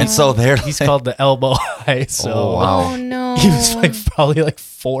 And so they're He's called the Elbow High. So Oh, wow. Oh no. he was like probably like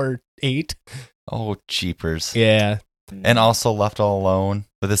 4'8". oh, jeepers. Yeah. And also left all alone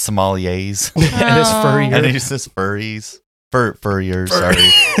with his sommeliers. And his Oh. furrier. And he's just furries. Furriers, sorry.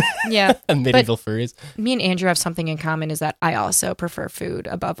 Yeah. Medieval furries. Me and Andrew have something in common is that I also prefer food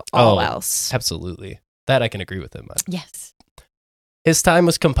above all else. Absolutely. That I can agree with him on. Yes. His time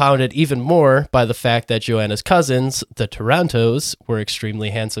was compounded even more by the fact that Joanna's cousins, the Tarantos, were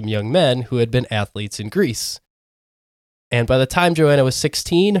extremely handsome young men who had been athletes in Greece. And by the time Joanna was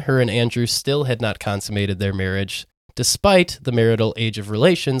 16, her and Andrew still had not consummated their marriage, despite the marital age of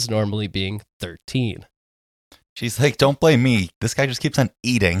relations normally being 13. She's like, don't blame me. This guy just keeps on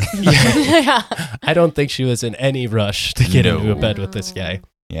eating. Yeah. I don't think she was in any rush to get No. into a bed with this guy.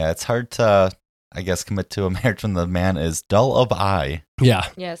 Yeah, it's hard to, I guess, commit to a marriage when the man is dull of eye. Yeah.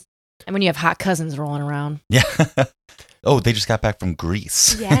 Yes. And when you have hot cousins rolling around. Yeah. Oh, they just got back from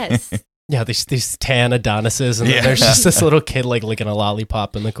Greece. Yes. Yeah, these tan Adonises, and then Yeah. there's just this little kid like licking a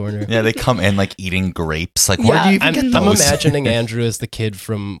lollipop in the corner. Yeah, they come in like eating grapes. Like, where Yeah, do you even I'm, get I'm those? imagining Andrew as the kid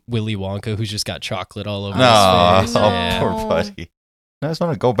from Willy Wonka who's just got chocolate all over No, his face. No. Yeah. poor buddy. I just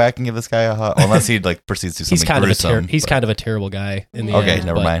want to go back and give this guy a hug. Unless he like proceeds to do He's something kind gruesome. he's kind of a terrible guy in the Okay, end.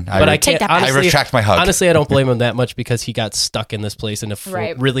 never mind. But I Take can't. that back. I Honestly, retract my hug. honestly, I don't blame him that much because he got stuck in this place in a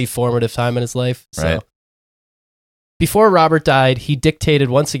Right. really formative time in his life. So. Right. Before Robert died, he dictated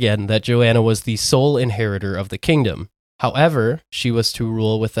once again that Joanna was the sole inheritor of the kingdom. However, she was to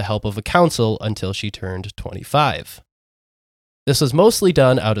rule with the help of a council until she turned 25. This was mostly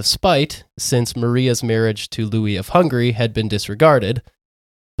done out of spite, since Maria's marriage to Louis of Hungary had been disregarded.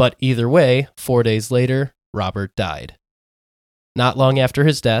 But either way, 4 days later, Robert died. Not long after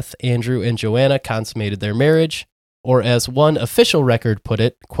his death, Andrew and Joanna consummated their marriage, or as one official record put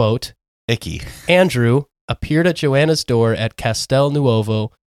it, quote, Icky. Andrew appeared at Joanna's door at Castel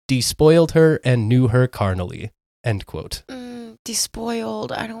Nuovo, despoiled her and knew her carnally, end quote.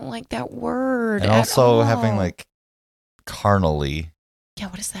 Despoiled. I don't like that word. And at also having all. like carnally. Yeah,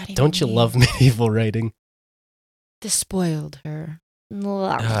 what does that even Don't you mean? love medieval writing? Despoiled her.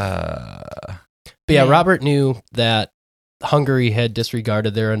 Uh, But yeah, Yeah. Robert knew that Hungary had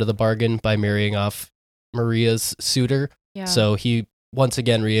disregarded their end of the bargain by marrying off Maria's suitor. Yeah. So he once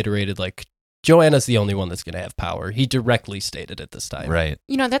again reiterated, like, Joanna's the only one that's going to have power. He directly stated it this time. right.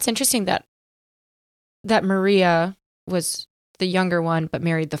 You know, that's interesting that Maria was the younger one, but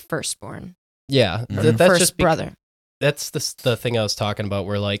married the firstborn. Yeah. Mhm. That's First just brother. that's the thing I was talking about,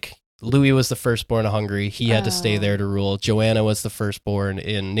 where like Louis was the firstborn of Hungary. He had to stay there to rule. Joanna was the firstborn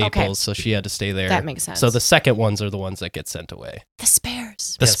in Naples, so she had to stay there. That makes sense. So the second ones are the ones that get sent away. The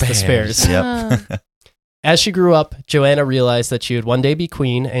spares. The spares. Yep. As she grew up, Joanna realized that she would one day be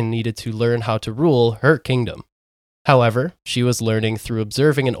queen and needed to learn how to rule her kingdom. However, she was learning through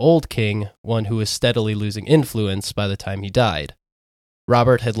observing an old king, one who was steadily losing influence by the time he died.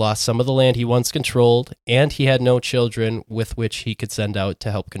 Robert had lost some of the land he once controlled, and he had no children with which he could send out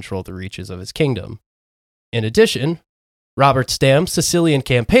to help control the reaches of his kingdom. In addition, Robert's damn Sicilian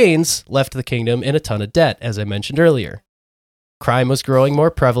campaigns left the kingdom in a ton of debt, as I mentioned earlier. Crime was growing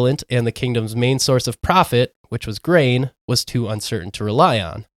more prevalent, and the kingdom's main source of profit, which was grain, was too uncertain to rely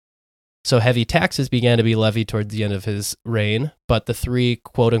on. So heavy taxes began to be levied toward the end of his reign, but the three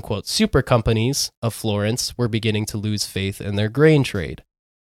quote-unquote super companies of Florence were beginning to lose faith in their grain trade.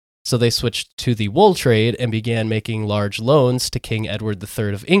 So they switched to the wool trade and began making large loans to King Edward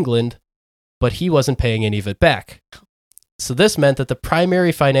III of England, but he wasn't paying any of it back. So this meant that the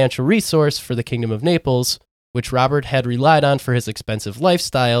primary financial resource for the Kingdom of Naples, which Robert had relied on for his expensive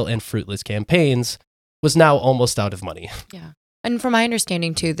lifestyle and fruitless campaigns, was now almost out of money. Yeah. And from my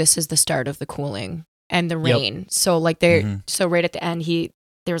understanding too, this is the start of the cooling and the rain. Yep. So like so right at the end,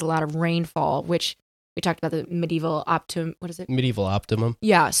 there was a lot of rainfall, which we talked about the medieval optimum. What is it? Medieval optimum.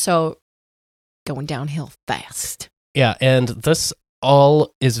 Yeah. So going downhill fast. Yeah. And this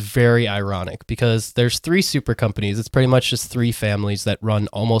all is very ironic because there's three super companies. It's pretty much just three families that run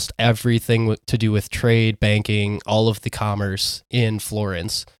almost everything to do with trade, banking, all of the commerce in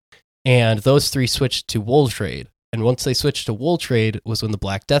Florence. And those three switched to wool trade. And once they switched to wool trade was when the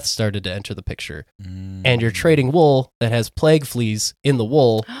Black Death started to enter the picture. And you're trading wool that has plague fleas in the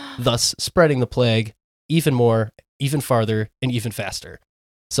wool, thus spreading the plague even more, even farther, and even faster.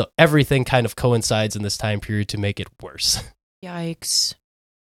 So everything kind of coincides in this time period to make it worse. Yikes.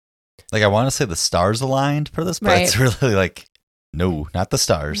 Like, I want to say the stars aligned for this, but it's really like, no, not the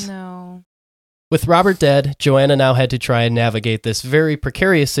stars. No. With Robert dead, Joanna now had to try and navigate this very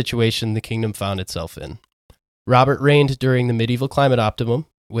precarious situation the kingdom found itself in. Robert reigned during the medieval climate optimum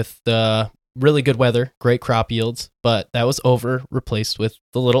with really good weather, great crop yields, but that was over, replaced with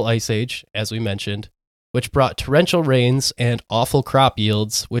the Little Ice Age, as we mentioned, which brought torrential rains and awful crop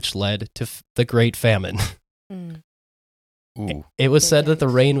yields, which led to the Great Famine. Ooh. It was said that the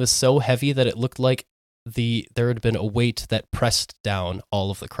rain was so heavy that it looked like there had been a weight that pressed down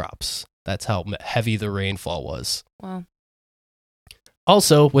all of the crops. That's how heavy the rainfall was. Wow.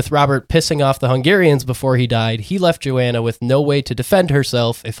 Also, with Robert pissing off the Hungarians before he died, he left Joanna with no way to defend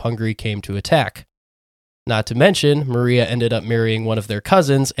herself if Hungary came to attack. Not to mention, Maria ended up marrying one of their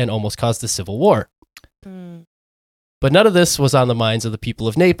cousins and almost caused a civil war. But none of this was on the minds of the people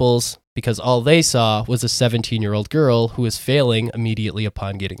of Naples, because all they saw was a 17-year-old girl who was failing immediately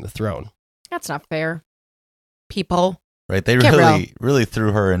upon getting the throne. That's not fair. People. Right, they really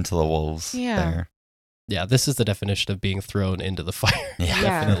threw her into the wolves there. Yeah, this is the definition of being thrown into the fire. Yeah.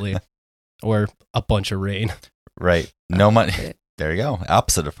 Definitely. Or a bunch of rain. Right. No money. There you go.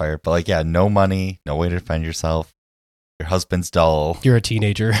 Opposite of fire. But like, yeah, no money, no way to defend yourself. Your husband's dull. You're a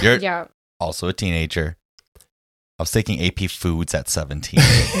teenager. You're also a teenager. I was taking AP Foods at 17.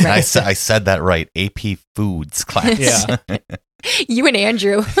 I said that right. AP Foods class. Yeah. You and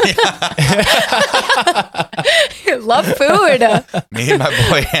Andrew. Love food. Me and my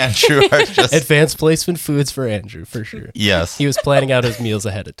boy Andrew are just... Advanced placement foods for Andrew, for sure. Yes. He was planning out his meals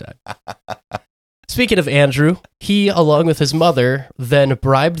ahead of time. Speaking of Andrew, he, along with his mother, then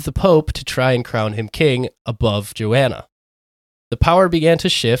bribed the Pope to try and crown him king above Joanna. The power began to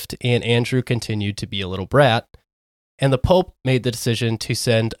shift, and Andrew continued to be a little brat. And the Pope made the decision to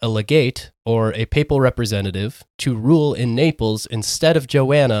send a legate, or a papal representative, to rule in Naples instead of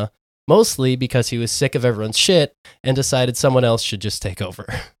Joanna, mostly because he was sick of everyone's shit and decided someone else should just take over.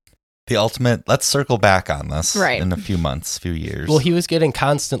 The ultimate, let's circle back on this in a few months, few years. Well, he was getting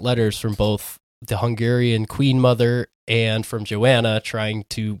constant letters from both the Hungarian queen mother and from Joanna trying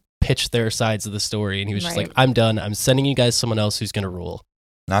to pitch their sides of the story. And he was just like, I'm done. I'm sending you guys someone else who's going to rule.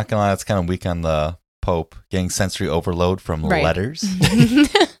 Not going to lie, that's kind of weak on the Pope, getting sensory overload from letters.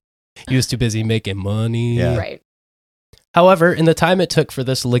 He was too busy making money. Yeah. Right. However, in the time it took for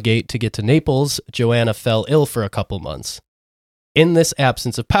this legate to get to Naples, Joanna fell ill for a couple months. In this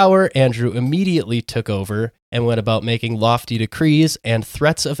absence of power, Andrew immediately took over and went about making lofty decrees and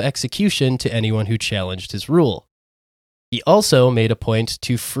threats of execution to anyone who challenged his rule. He also made a point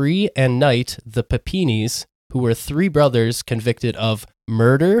to free and knight the Pepinis, who were three brothers convicted of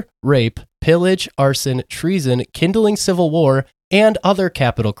murder, rape, pillage, arson, treason, kindling civil war, and other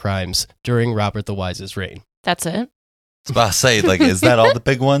capital crimes during Robert the Wise's reign. That's it? I was about to say, like, is that all the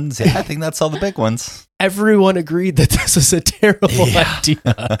big ones? Yeah, I think that's all the big ones. Everyone agreed that this is a terrible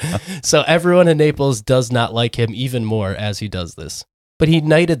idea. So everyone in Naples does not like him even more as he does this. But he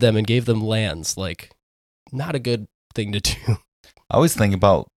knighted them and gave them lands. Like, not a good thing to do. I always think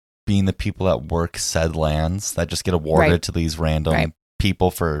about being the people that work said lands that just get awarded to these random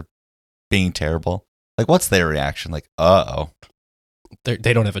people for being terrible. Like, what's their reaction? Like, uh-oh.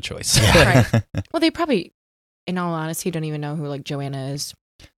 They don't have a choice. Yeah. Right. Well, they probably, in all honesty, don't even know who, like, Joanna is.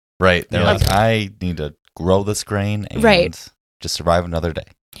 Right. They're like, I need to grow this grain and just survive another day.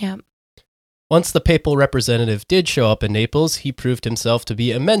 Yeah. Once the papal representative did show up in Naples, he proved himself to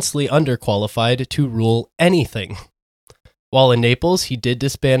be immensely underqualified to rule anything. While in Naples, he did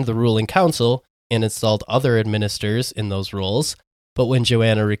disband the ruling council and installed other administrators in those roles, but when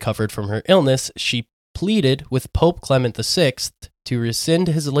Joanna recovered from her illness, she pleaded with Pope Clement VI to rescind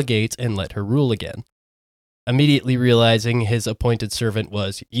his legate and let her rule again. Immediately realizing his appointed servant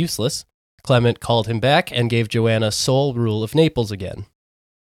was useless, Clement called him back and gave Joanna sole rule of Naples again.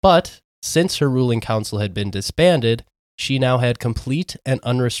 But since her ruling council had been disbanded, she now had complete and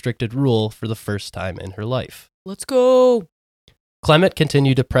unrestricted rule for the first time in her life. Let's go! Clement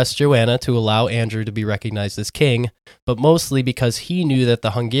continued to press Joanna to allow Andrew to be recognized as king, but mostly because he knew that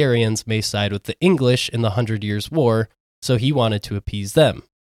the Hungarians may side with the English in the 100 Years' War, so he wanted to appease them.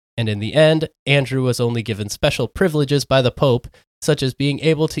 And in the end, Andrew was only given special privileges by the Pope, such as being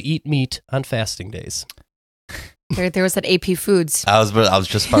able to eat meat on fasting days. There was that AP Foods. I was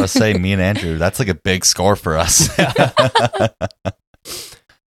just about to say, me and Andrew, that's like a big score for us.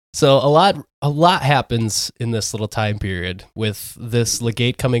 So a lot happens in this little time period. With this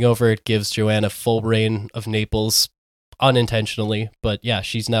legate coming over, it gives Joanna full reign of Naples unintentionally. But yeah,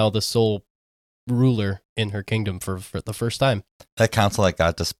 she's now the sole ruler in her kingdom for the first time. That council that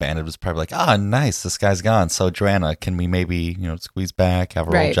got disbanded was probably like, nice, this guy's gone. So Joanna, can we maybe, squeeze back, have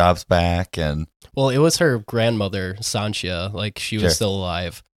her old jobs back? And well, it was her grandmother, Sanchia, like she was still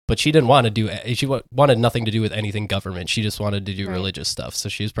alive. But she didn't want to she wanted nothing to do with anything government. She just wanted to do religious stuff. So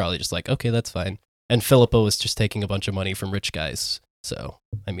she was probably just like, okay, that's fine. And Philippa was just taking a bunch of money from rich guys. So,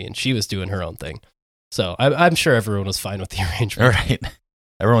 I mean, she was doing her own thing. So I'm sure everyone was fine with the arrangement. Right.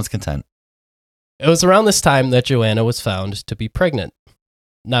 Everyone's content. It was around this time that Joanna was found to be pregnant.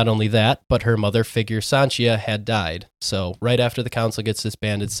 Not only that, but her mother figure Sanchia had died. So right after the council gets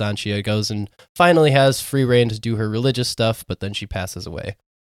disbanded, Sanchia goes and finally has free reign to do her religious stuff, but then she passes away.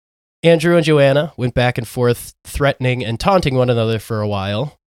 Andrew and Joanna went back and forth, threatening and taunting one another for a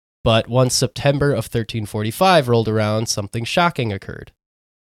while, but once September of 1345 rolled around, something shocking occurred.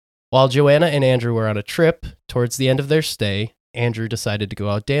 While Joanna and Andrew were on a trip, towards the end of their stay, Andrew decided to go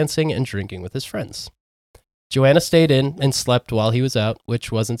out dancing and drinking with his friends. Joanna stayed in and slept while he was out,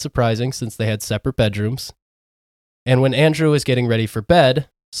 which wasn't surprising since they had separate bedrooms. And when Andrew was getting ready for bed,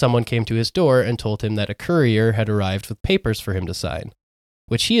 someone came to his door and told him that a courier had arrived with papers for him to sign,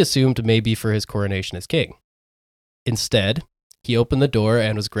 which he assumed may be for his coronation as king. Instead, he opened the door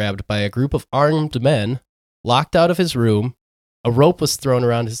and was grabbed by a group of armed men, locked out of his room. A rope was thrown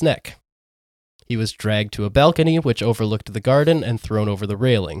around his neck. He was dragged to a balcony which overlooked the garden and thrown over the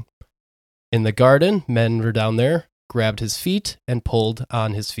railing. In the garden, men were down there, grabbed his feet, and pulled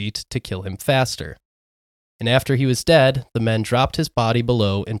on his feet to kill him faster. And after he was dead, the men dropped his body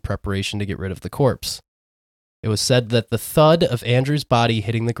below in preparation to get rid of the corpse. It was said that the thud of Andrew's body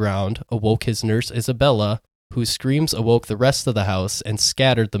hitting the ground awoke his nurse Isabella, whose screams awoke the rest of the house and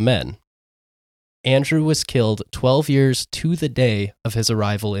scattered the men. Andrew was killed 12 years to the day of his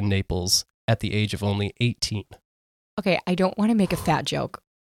arrival in Naples at the age of only 18. Okay, I don't want to make a fat joke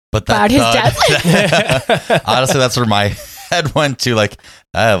about his death. Honestly, that's where my head went to. Like,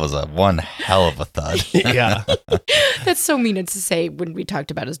 that was one hell of a thud. Yeah. That's so mean to say when we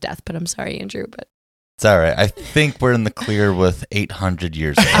talked about his death, but I'm sorry, Andrew, but it's all right. I think we're in the clear with 800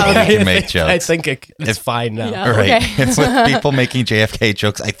 years ago. We can make jokes. I think it's fine now. Yeah, right. okay. With people making JFK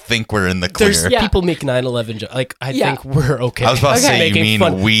jokes, I think we're in the clear. There's people make 9/11 jokes. Like, I think we're okay. I was about to say, you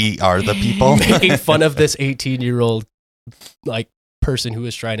mean we are the people? Making fun of this 18-year-old like person who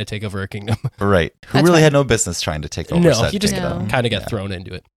was trying to take over a kingdom. Right. Who really had no business trying to take over. No, he just kind of got thrown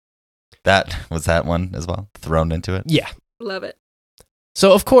into it. That was that one as well? Thrown into it? Yeah. Love it.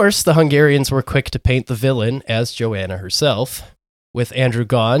 So, of course, the Hungarians were quick to paint the villain as Joanna herself. With Andrew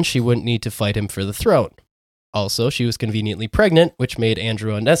gone, she wouldn't need to fight him for the throne. Also, she was conveniently pregnant, which made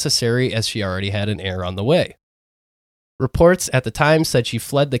Andrew unnecessary as she already had an heir on the way. Reports at the time said she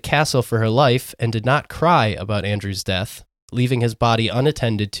fled the castle for her life and did not cry about Andrew's death, leaving his body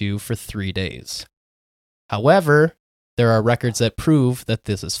unattended to for 3 days. However, there are records that prove that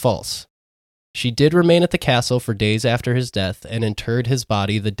this is false. She did remain at the castle for days after his death and interred his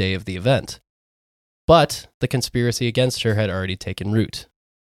body the day of the event. But the conspiracy against her had already taken root.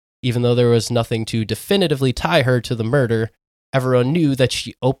 Even though there was nothing to definitively tie her to the murder, everyone knew that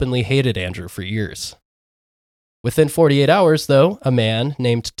she openly hated Andrew for years. Within 48 hours, though, a man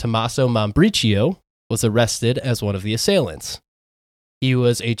named Tommaso Mambricchio was arrested as one of the assailants. He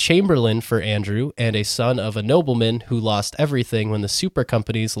was a chamberlain for Andrew and a son of a nobleman who lost everything when the super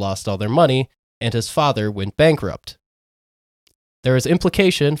companies lost all their money and his father went bankrupt. There was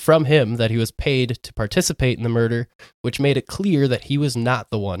implication from him that he was paid to participate in the murder, which made it clear that he was not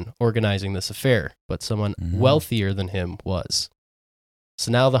the one organizing this affair, but someone wealthier than him was.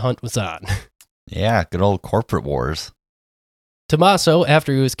 So now the hunt was on. Yeah, good old corporate wars. Tommaso,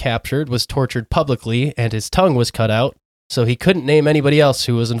 after he was captured, was tortured publicly and his tongue was cut out, so he couldn't name anybody else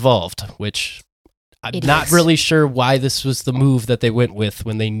who was involved, which I'm not really sure why this was the move that they went with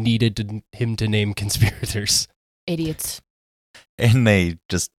when they needed him to name conspirators. Idiots. And they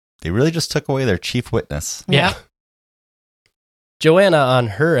really just took away their chief witness. Yeah. Joanna, on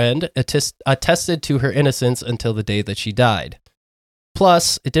her end, attested to her innocence until the day that she died.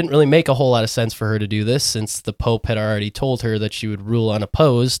 Plus, it didn't really make a whole lot of sense for her to do this, since the Pope had already told her that she would rule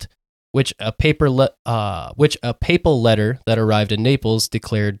unopposed, which a papal letter that arrived in Naples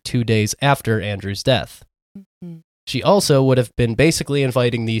declared 2 days after Andrew's death. Mm-hmm. She also would have been basically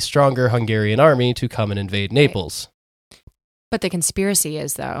inviting the stronger Hungarian army to come and invade Naples. But the conspiracy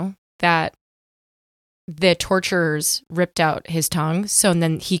is, though, that the torturers ripped out his tongue, so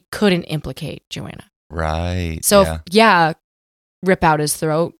then he couldn't implicate Joanna. Right. So, rip out his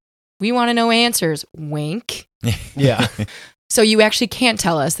throat. We want to know answers. Wink. Yeah. So you actually can't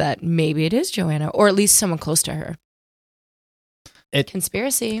tell us that maybe it is Joanna, or at least someone close to her.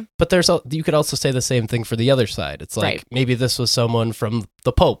 Conspiracy. But you could also say the same thing for the other side. It's like, maybe this was someone from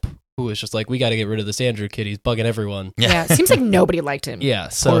the Pope who was just like, we got to get rid of this Andrew kid. He's bugging everyone. Yeah. It seems like nobody liked him. Yeah.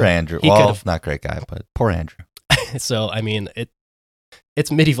 So poor Andrew. Well, not great guy, but poor Andrew. So, I mean,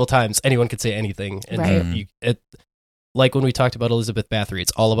 it's medieval times. Anyone could say anything. And like when we talked about Elizabeth Bathory,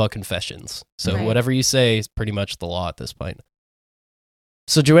 it's all about confessions. So whatever you say is pretty much the law at this point.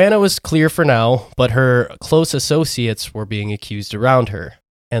 So Joanna was clear for now, but her close associates were being accused around her.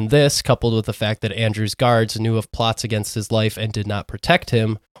 And this, coupled with the fact that Andrew's guards knew of plots against his life and did not protect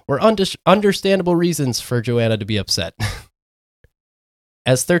him, were understandable reasons for Joanna to be upset.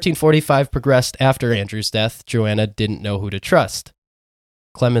 As 1345 progressed after Andrew's death, Joanna didn't know who to trust.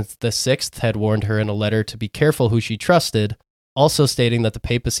 Clement VI had warned her in a letter to be careful who she trusted, also stating that the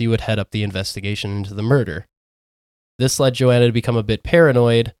papacy would head up the investigation into the murder. This led Joanna to become a bit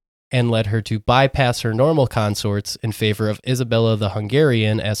paranoid and led her to bypass her normal consorts in favor of Isabella the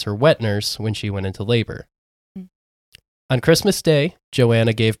Hungarian as her wet nurse when she went into labor. On Christmas Day,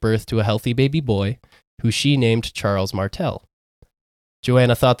 Joanna gave birth to a healthy baby boy, who she named Charles Martel.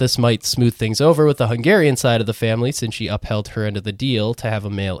 Joanna thought this might smooth things over with the Hungarian side of the family since she upheld her end of the deal to have a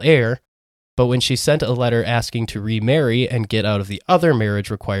male heir, but when she sent a letter asking to remarry and get out of the other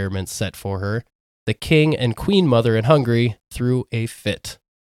marriage requirements set for her, the king and queen mother in Hungary threw a fit.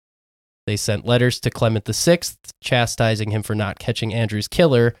 They sent letters to Clement VI, chastising him for not catching Andrew's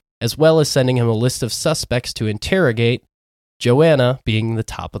killer, as well as sending him a list of suspects to interrogate, Joanna being the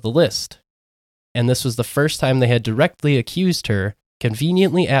top of the list. And this was the first time they had directly accused her,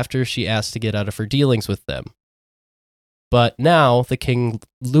 conveniently after she asked to get out of her dealings with them. But now, the King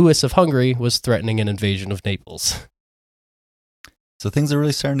Louis of Hungary was threatening an invasion of Naples. So things are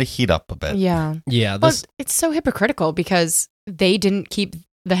really starting to heat up a bit. Yeah. Yeah. It's so hypocritical because the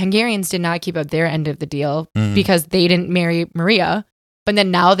Hungarians did not keep up their end of the deal because they didn't marry Maria. But then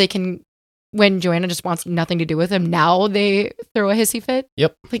now they can, when Joanna just wants nothing to do with him, now they throw a hissy fit.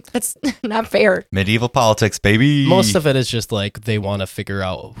 Yep. Like, that's not fair. Medieval politics, baby. Most of it is just like they want to figure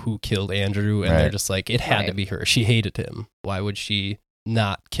out who killed Andrew, and they're just like, it had to be her. She hated him. Why would she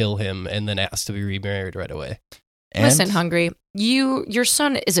not kill him and then ask to be remarried right away? Listen, Hungary, your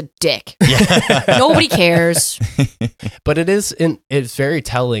son is a dick. Yeah. Nobody cares. But it's very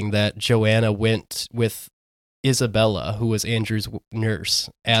telling that Joanna went with Isabella, who was Andrew's nurse,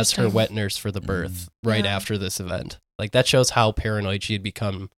 as her wet nurse for the birth right after this event. Like, that shows how paranoid she had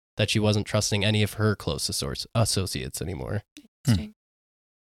become, that she wasn't trusting any of her close associates anymore.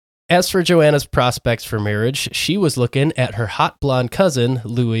 As for Joanna's prospects for marriage, she was looking at her hot blonde cousin,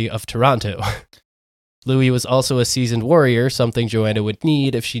 Louis of Taranto. Louis was also a seasoned warrior, something Joanna would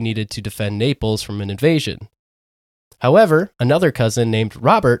need if she needed to defend Naples from an invasion. However, another cousin named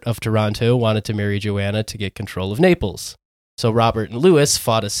Robert of Taranto wanted to marry Joanna to get control of Naples. So Robert and Louis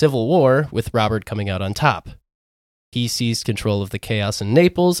fought a civil war, with Robert coming out on top. he seized control of the chaos in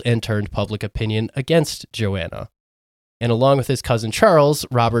Naples and turned public opinion against Joanna. And along with his cousin Charles,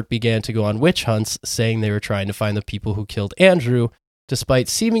 Robert began to go on witch hunts, saying they were trying to find the people who killed Andrew, despite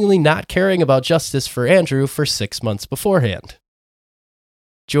seemingly not caring about justice for Andrew for 6 months beforehand.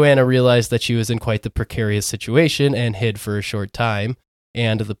 Joanna realized that she was in quite the precarious situation and hid for a short time,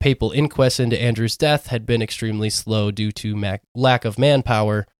 and the papal inquest into Andrew's death had been extremely slow due to lack of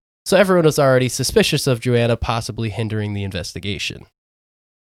manpower, so everyone was already suspicious of Joanna possibly hindering the investigation.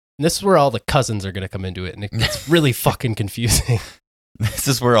 And this is where all the cousins are going to come into it, and it's really fucking confusing. This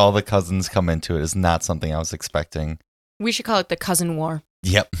is where all the cousins come into it. Is not something I was expecting. We should call it the cousin war.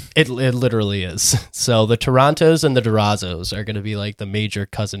 Yep. It literally is. So the Tarantos and the Durazos are going to be like the major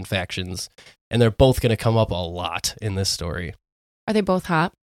cousin factions, and they're both going to come up a lot in this story. Are they both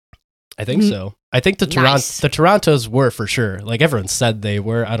hot? I think so. I think the Tarantos were for sure. Like everyone said they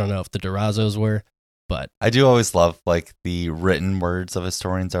were. I don't know if the Durazos were, but I do always love like the written words of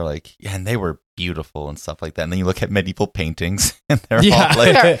historians are like, yeah, and they were beautiful and stuff like that. And then you look at medieval paintings and they're all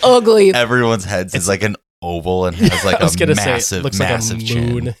like they're ugly. Everyone's heads is like an oval and has like a massive moon.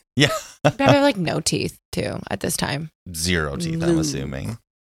 Chin. Yeah. They have like no teeth too at this time. 0 teeth, I'm assuming.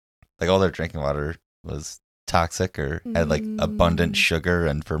 Like all their drinking water was toxic or had like abundant sugar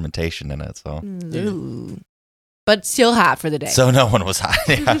and fermentation in it. So, but still hot for the day. So no one was hot.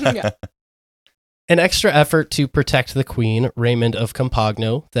 Yeah. An extra effort to protect the queen, Raymond of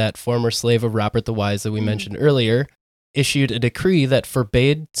Campagno, that former slave of Robert the Wise that we mentioned earlier, issued a decree that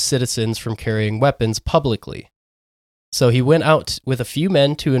forbade citizens from carrying weapons publicly. So he went out with a few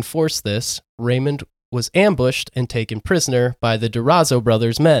men to enforce this. Raymond was ambushed and taken prisoner by the Durazzo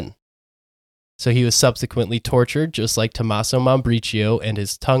brothers' men. So he was subsequently tortured, just like Tommaso Mambricchio, and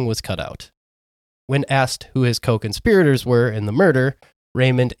his tongue was cut out. When asked who his co-conspirators were in the murder,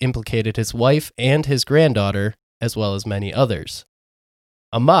 Raymond implicated his wife and his granddaughter, as well as many others.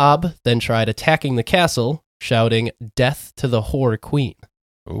 A mob then tried attacking the castle, shouting, "Death to the whore queen."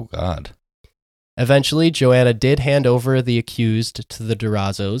 Oh, God. Eventually, Joanna did hand over the accused to the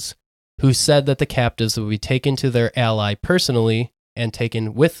Durazzos, who said that the captives would be taken to their ally personally and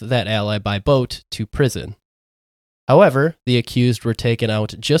taken with that ally by boat to prison. However, the accused were taken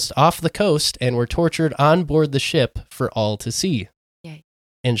out just off the coast and were tortured on board the ship for all to see. Yay.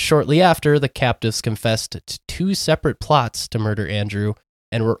 And shortly after, the captives confessed to 2 separate plots to murder Andrew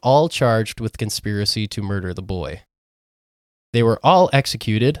and were all charged with conspiracy to murder the boy. They were all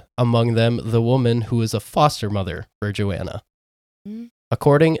executed, among them the woman who was a foster mother for Joanna.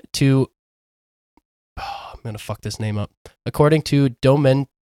 According to... I'm going to fuck this name up. According to Domenico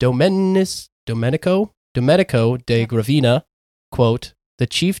de Gravina, quote, "The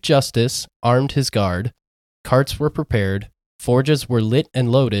Chief Justice armed his guard, carts were prepared, forges were lit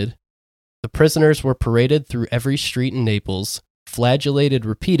and loaded, the prisoners were paraded through every street in Naples, flagellated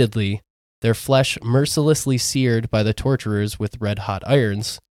repeatedly, their flesh mercilessly seared by the torturers with red-hot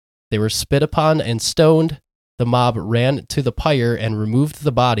irons. They were spit upon and stoned. The mob ran to the pyre and removed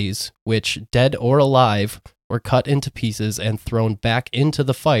the bodies, which, dead or alive, were cut into pieces and thrown back into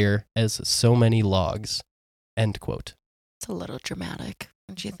the fire as so many logs." End quote. It's a little dramatic,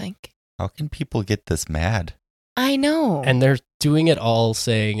 don't you think? How can people get this mad? I know. And they're doing it all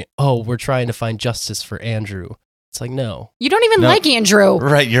saying, "Oh, we're trying to find justice for Andrew." It's like, no. You don't even like Andrew.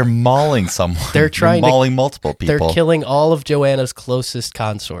 Right, you're mauling someone. You're mauling multiple people. They're killing all of Joanna's closest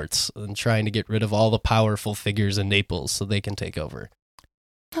consorts and trying to get rid of all the powerful figures in Naples so they can take over.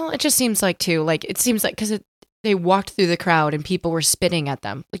 Well, it just seems like, too, because they walked through the crowd and people were spitting at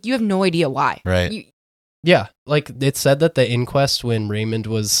them. Like, you have no idea why. Right. Yeah, like it said that the inquest, when Raymond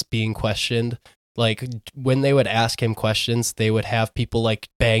was being questioned, like when they would ask him questions, they would have people like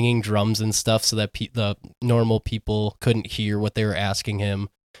banging drums and stuff so that the normal people couldn't hear what they were asking him.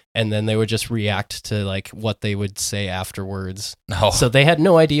 And then they would just react to like what they would say afterwards. Oh. So they had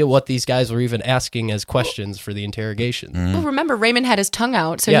no idea what these guys were even asking as questions for the interrogation. Well, remember, Raymond had his tongue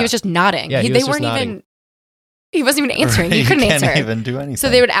out, so he was just nodding. Yeah, he wasn't even answering. He couldn't answer. Can't even do anything. So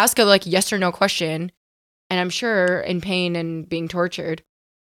they would ask a like yes or no question, and I'm sure in pain and being tortured,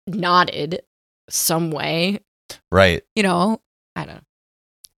 nodded some way. Right. I don't know.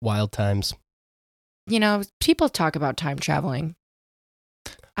 Wild times. People talk about time traveling.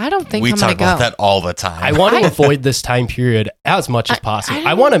 I don't think we I'm talk going to go. about that all the time. I want to avoid this time period as much as possible.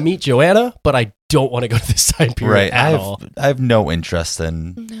 I want to meet Joanna, but I don't want to go to this time period at all. I have no interest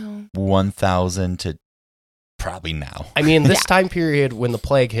in 1000 to probably now. I mean, this time period when the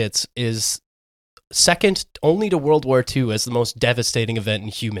plague hits is second only to World War II as the most devastating event in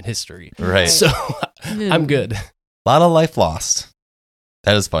human history. Right. So I'm good. A lot of life lost.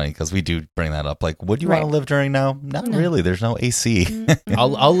 That is funny because we do bring that up. Like, would you want to live during now? Not really. There's no AC.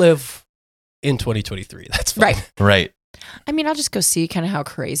 I'll live in 2023. That's fine. Right. I mean, I'll just go see kind of how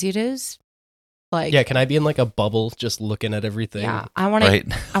crazy it is. Like, yeah, can I be in like a bubble just looking at everything? Yeah, I want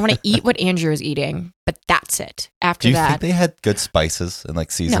to eat what Andrew is eating, but that's it. After that, do you think they had good spices and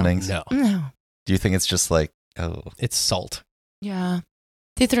like seasonings? No. Do you think it's just like, it's salt? Yeah,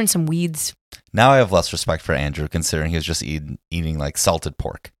 they threw in some weeds. Now I have less respect for Andrew, considering he was just eating like salted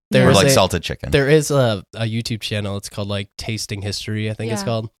pork or like salted chicken. There is a YouTube channel. It's called like Tasting History, I think it's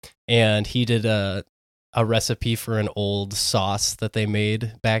called, and he did a recipe for an old sauce that they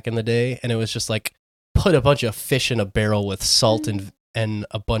made back in the day, and it was just like put a bunch of fish in a barrel with salt and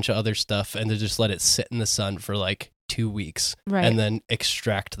a bunch of other stuff, and to just let it sit in the sun for like 2 weeks, and then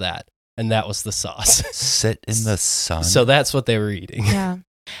extract that, and that was the sauce. Sit in the sun. So that's what they were eating. Yeah,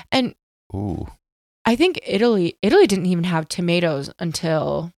 and I think Italy didn't even have tomatoes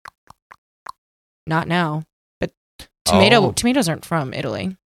until not now, but tomatoes aren't from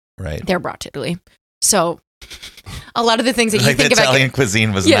Italy, right? They're brought to Italy. So a lot of the things that you like think the about Italian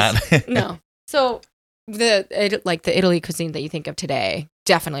cuisine was not. No. So the Italy cuisine that you think of today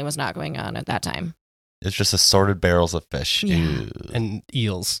definitely was not going on at that time. It's just assorted barrels of fish. Yeah. And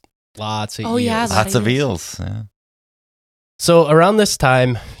eels. Lots of eels. Oh, yeah. Lots of eels. Yeah. So around this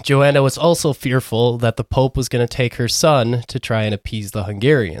time, Joanna was also fearful that the Pope was going to take her son to try and appease the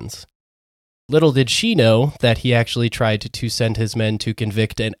Hungarians. Little did she know that he actually tried to send his men to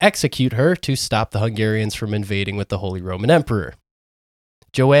convict and execute her to stop the Hungarians from invading with the Holy Roman Emperor.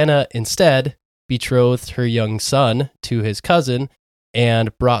 Joanna, instead, betrothed her young son to his cousin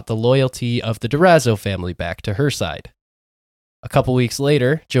and brought the loyalty of the Durazzo family back to her side. A couple weeks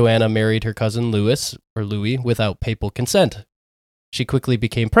later, Joanna married her cousin Louis without papal consent. She quickly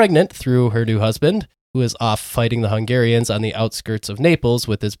became pregnant through her new husband, who was off fighting the Hungarians on the outskirts of Naples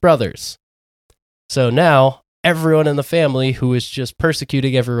with his brothers. So now, everyone in the family who was just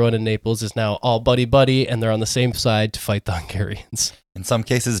persecuting everyone in Naples is now all buddy-buddy, and they're on the same side to fight the Hungarians. In some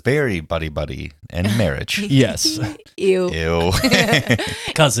cases, very buddy-buddy and marriage. Yes. Ew.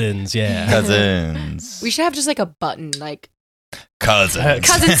 Cousins, yeah. Cousins. We should have just like a button, like cousins.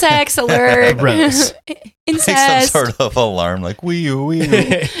 Cousin sex alert. Rose. Incest. Like some sort of alarm, like wee you.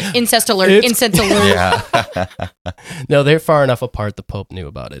 Incest alert. Incest alert. Yeah. No, they're far enough apart. The Pope knew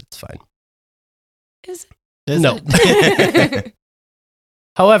about it. It's fine. Is no. it?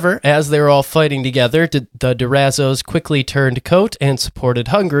 However, as they were all fighting together, the Durazzos quickly turned coat and supported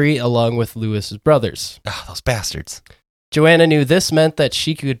Hungary along with Louis's brothers. Oh, those bastards. Joanna knew this meant that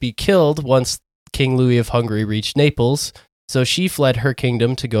she could be killed once King Louis of Hungary reached Naples, so she fled her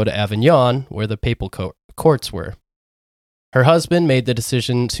kingdom to go to Avignon, where the papal courts were. Her husband made the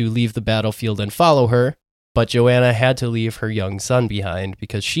decision to leave the battlefield and follow her, but Joanna had to leave her young son behind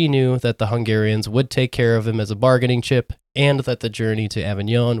because she knew that the Hungarians would take care of him as a bargaining chip and that the journey to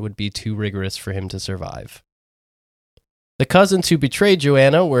Avignon would be too rigorous for him to survive. The cousins who betrayed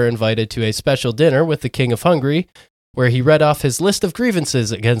Joanna were invited to a special dinner with the King of Hungary, where he read off his list of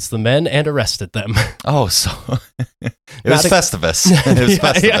grievances against the men and arrested them. Oh, so it was Festivus. It was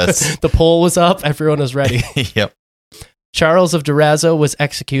Festivus. Yeah. The poll was up. Everyone was ready. Yep. Charles of Durazzo was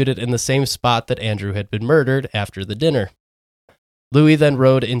executed in the same spot that Andrew had been murdered after the dinner. Louis then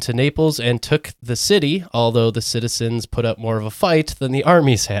rode into Naples and took the city, although the citizens put up more of a fight than the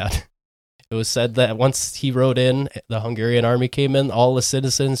armies had. It was said that once he rode in, the Hungarian army came in, all the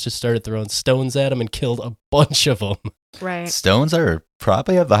citizens just started throwing stones at him and killed a bunch of them. Right. Stones are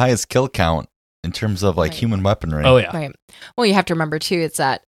probably have the highest kill count in terms of like human weaponry. Oh, yeah. Right. Well, you have to remember, too, it's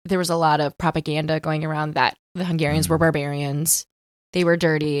that there was a lot of propaganda going around that the Hungarians were barbarians. They were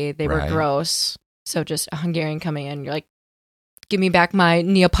dirty. They were gross. So just a Hungarian coming in, you're like, give me back my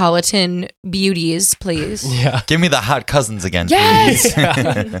Neapolitan beauties, please. Yeah. Give me the hot cousins again, yes!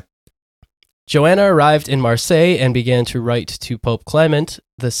 please. Joanna arrived in Marseille and began to write to Pope Clement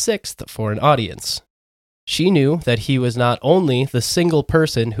VI for an audience. She knew that he was not only the single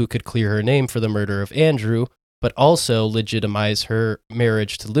person who could clear her name for the murder of Andrew, but also legitimize her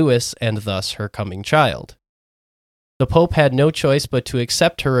marriage to Louis and thus her coming child. The Pope had no choice but to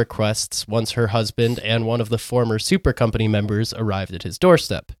accept her requests once her husband and one of the former super company members arrived at his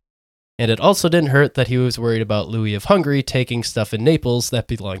doorstep. And it also didn't hurt that he was worried about Louis of Hungary taking stuff in Naples that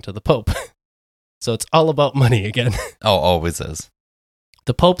belonged to the Pope. So it's all about money again. Oh, always is.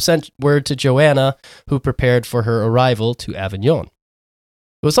 The Pope sent word to Joanna, who prepared for her arrival to Avignon.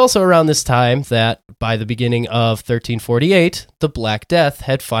 It was also around this time that, by the beginning of 1348, the Black Death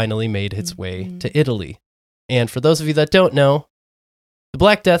had finally made its way to Italy. And for those of you that don't know, the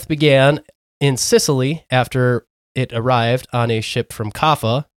Black Death began in Sicily after it arrived on a ship from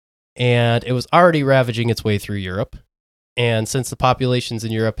Kaffa, and it was already ravaging its way through Europe. And since the populations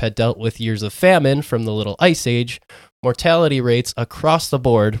in Europe had dealt with years of famine from the Little Ice Age, mortality rates across the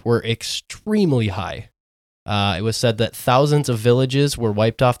board were extremely high. It was said that thousands of villages were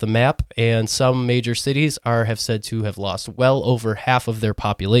wiped off the map, and some major cities have said to have lost well over half of their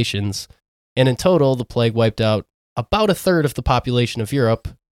populations. And in total, the plague wiped out about a third of the population of Europe,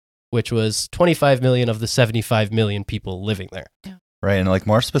 which was 25 million of the 75 million people living there. Yeah. Right, and like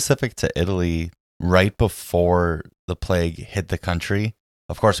more specific to Italy, right before the plague hit the country,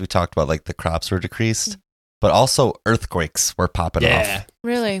 of course we talked about like the crops were decreased, but also earthquakes were popping off.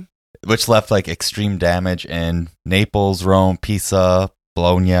 Really? Which left like extreme damage in Naples, Rome, Pisa,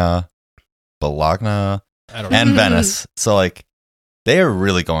 Bologna, and Venice. So like they are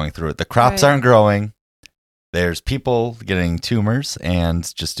really going through it. The crops aren't growing. There's people getting tumors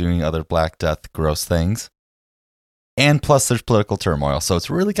and just doing other Black Death gross things. And plus there's political turmoil. So it's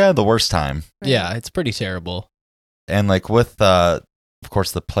really kind of the worst time. Right. Yeah, it's pretty terrible. And like with, of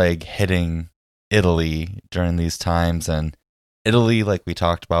course, the plague hitting Italy during these times, and Italy, like we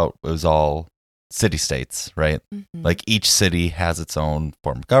talked about, was all city-states, right? Mm-hmm. Like each city has its own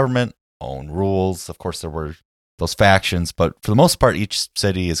form of government, own rules. Of course, there were those factions, but for the most part, each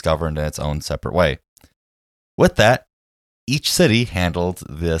city is governed in its own separate way. With that, each city handled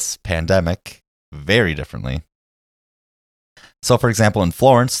this pandemic very differently. So, for example, in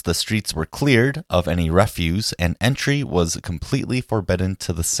Florence, the streets were cleared of any refuse and entry was completely forbidden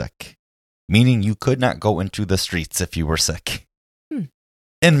to the sick, meaning you could not go into the streets if you were sick.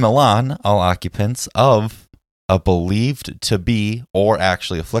 In Milan, all occupants of a believed to be or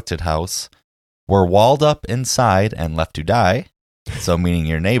actually afflicted house were walled up inside and left to die. So, meaning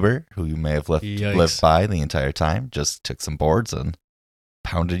your neighbor, who you may have lived by the entire time, just took some boards and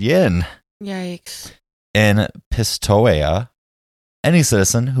pounded you in. Yikes. In Pistoia, any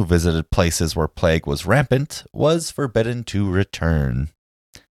citizen who visited places where plague was rampant was forbidden to return.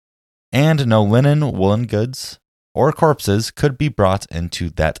 And no linen, woolen goods, or corpses could be brought into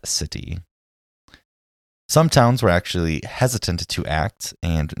that city. Some towns were actually hesitant to act,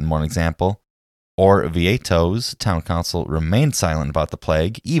 and in one example, Orvieto's town council remained silent about the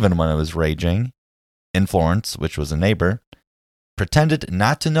plague even when it was raging. In Florence, which was a neighbor, pretended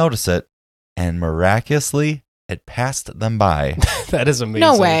not to notice it, and miraculously, it passed them by. That is amazing.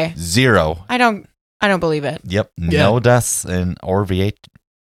 No way. 0. I don't believe it. Yep. No deaths in Orvieto.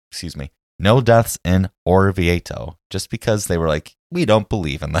 No deaths in Orvieto. Just because they were like, we don't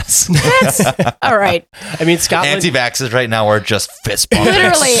believe in this. All right. I mean, Scotland. Anti-vaxxers right now are just fist bumping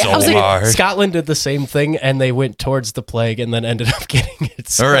Literally, so hard. Scotland did the same thing, and they went towards the plague and then ended up getting it.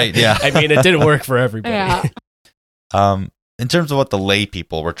 So, all right. Yeah. I mean, it didn't work for everybody. Yeah. In terms of what the lay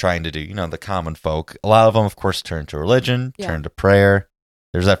people were trying to do, the common folk, a lot of them, of course, turned to religion, turned to prayer.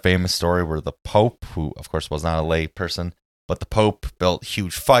 There's that famous story where the Pope, who, of course, was not a lay person, but the Pope built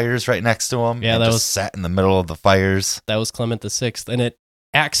huge fires right next to him. Yeah, and sat in the middle of the fires. That was Clement VI, and it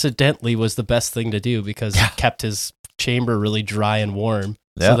accidentally was the best thing to do because it kept his chamber really dry and warm,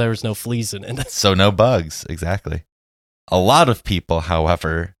 so there was no fleas in it. So no bugs, exactly. A lot of people,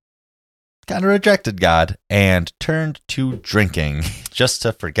 however, kind of rejected God and turned to drinking just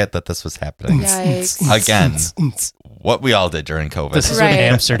to forget that this was happening. Yikes. Again, what we all did during COVID. This is when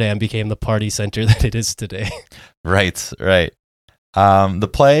Amsterdam became the party center that it is today. Right. The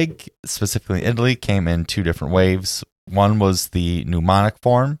plague, specifically Italy, came in 2 different waves. One was the pneumonic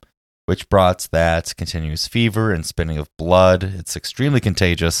form, which brought that continuous fever and spitting of blood. It's extremely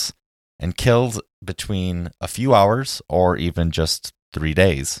contagious and killed between a few hours or even just 3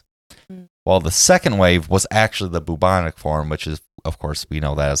 days. While the second wave was actually the bubonic form, which is, of course, we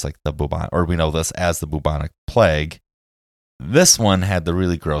know that as like the bubonic, or we know this as the bubonic plague. This one had the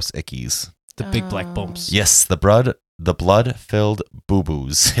really gross ickies. The big black bumps. Yes, the blood-filled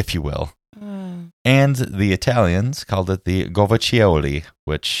boo-boos, if you will. And the Italians called it the govaccioli,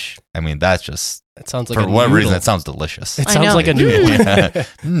 which, I mean, that's just... It sounds like for whatever reason, it sounds delicious. It sounds like a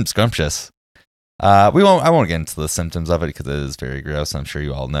noodle. Scrumptious. I won't get into the symptoms of it because it is very gross. I'm sure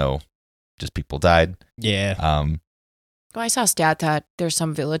you all know. Just people died. Yeah. Well, I saw a stat that there's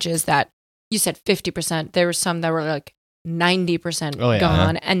some villages that you said 50%. There were some that were like 90%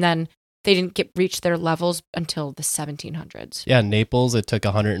 gone, and then they didn't reach their levels until the 1700s. Yeah, Naples, it took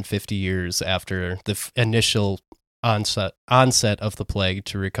 150 years after the initial onset of the plague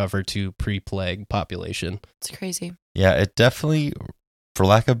to recover to pre-plague population. It's crazy. Yeah, it definitely, for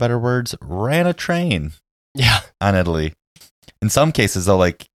lack of better words, ran a train. Yeah. On Italy. In some cases, though,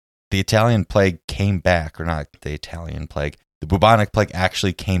 like the Italian plague came back, or not the Italian plague, the bubonic plague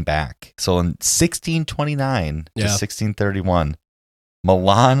actually came back. So in 1629 to 1631,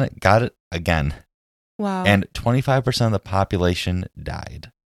 Milan got it again. Wow. And 25% of the population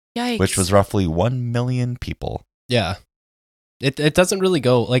died. Yikes. Which was roughly 1 million people. Yeah. It doesn't really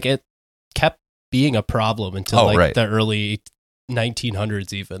go, like, it kept being a problem until the early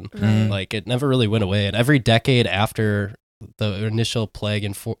 1900s even. Right. Like, it never really went away. And every decade after the initial plague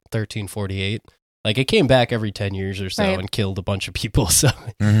in 1348, like, it came back every 10 years or so and killed a bunch of people. So,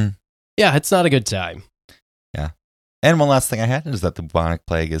 yeah, it's not a good time. Yeah. And one last thing I had is that the bubonic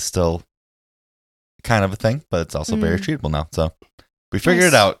plague is still kind of a thing, but it's also very treatable now. So we figured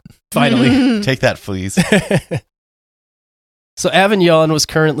it out. Finally. Take that, please. So Avignon was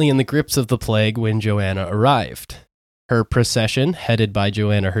currently in the grips of the plague when Joanna arrived. Her procession, headed by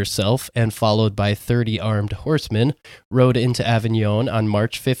Joanna herself and followed by 30 armed horsemen, rode into Avignon on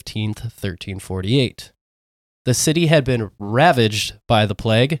March 15th, 1348. The city had been ravaged by the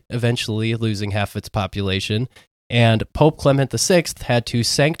plague, eventually losing half its population, and Pope Clement VI had to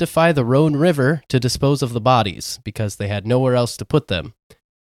sanctify the Rhone River to dispose of the bodies because they had nowhere else to put them.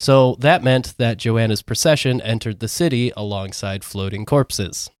 So that meant that Joanna's procession entered the city alongside floating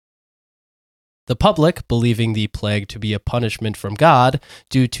corpses. The public, believing the plague to be a punishment from God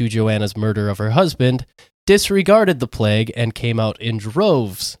due to Joanna's murder of her husband, disregarded the plague and came out in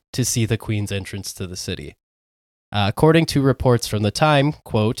droves to see the queen's entrance to the city. According to reports from the time,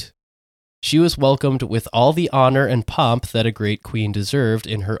 quote, "She was welcomed with all the honor and pomp that a great queen deserved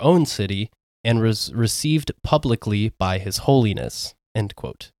in her own city and was received publicly by His Holiness." End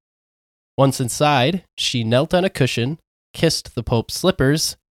quote. Once inside, she knelt on a cushion, kissed the Pope's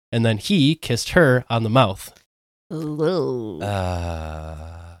slippers, and then he kissed her on the mouth.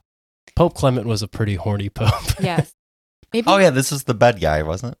 Pope Clement was a pretty horny pope. Yes. Maybe. Oh, yeah, this is the bed guy,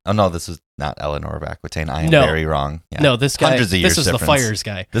 wasn't it? Oh, no, this is not Eleanor of Aquitaine. I am very wrong. Yeah. No, this guy, Hundreds of years this is difference. the fires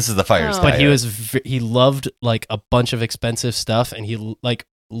guy. This is the fires guy. But he loved, like, a bunch of expensive stuff, and he, like,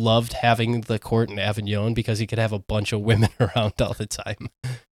 loved having the court in Avignon because he could have a bunch of women around all the time.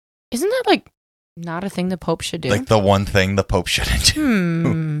 Isn't that, like, not a thing the Pope should do? Like the one thing the Pope shouldn't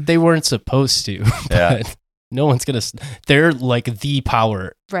do. They weren't supposed to. But no one's going to... They're, like, the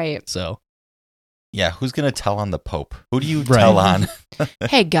power. Right. So... Yeah, who's going to tell on the Pope? Who do you tell on?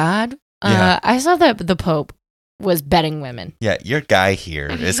 Hey, God, I saw that the Pope was betting women. Yeah, your guy here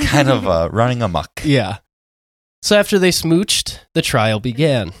is kind of running amok. Yeah. So after they smooched, the trial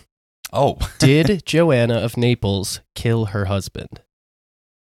began. Oh. Did Joanna of Naples kill her husband?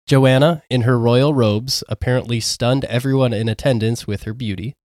 Joanna, in her royal robes, apparently stunned everyone in attendance with her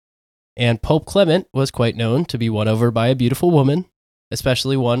beauty. And Pope Clement was quite known to be won over by a beautiful woman,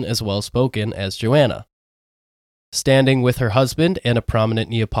 especially one as well-spoken as Joanna. Standing with her husband and a prominent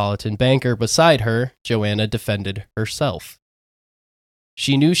Neapolitan banker beside her, Joanna defended herself.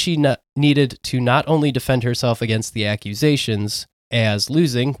 She knew she needed to not only defend herself against the accusations, as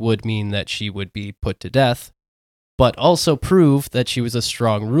losing would mean that she would be put to death, but also prove that she was a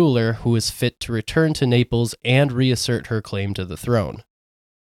strong ruler who was fit to return to Naples and reassert her claim to the throne.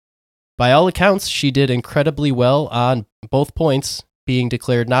 By all accounts, she did incredibly well on both points, being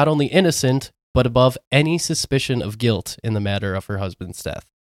declared not only innocent, but above any suspicion of guilt in the matter of her husband's death.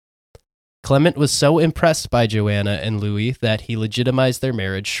 Clement was so impressed by Joanna and Louis that he legitimized their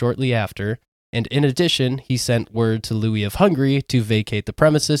marriage shortly after, and in addition, he sent word to Louis of Hungary to vacate the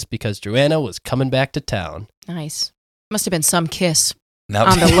premises because Joanna was coming back to town. Nice. Must have been some kiss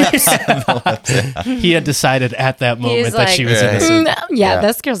on the lips. He had decided at that moment that she was innocent.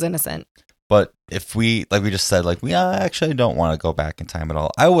 This girl's innocent. But if we, like we just said, like we actually don't want to go back in time at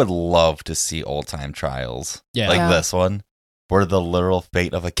all. I would love to see old time trials this one, where the literal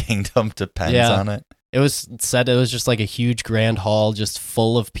fate of a kingdom depends on it. It was said it was just like a huge grand hall, just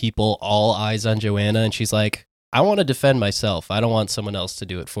full of people, all eyes on Joanna, and she's like, "I want to defend myself. I don't want someone else to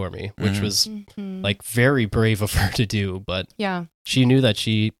do it for me," which was like very brave of her to do. But she knew that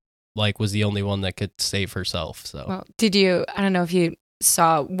she was the only one that could save herself. So, well, I don't know if you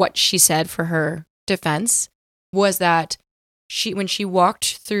saw what she said for her defense, was that when she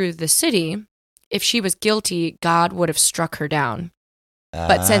walked through the city, if she was guilty, God would have struck her down.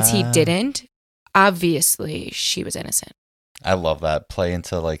 But since he didn't, obviously she was innocent. I love that play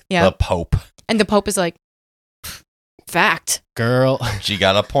into the Pope. And the Pope is like, fact. Girl. She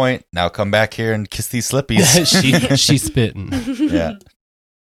got a point. Now come back here and kiss these slippies. She's spitting. Yeah.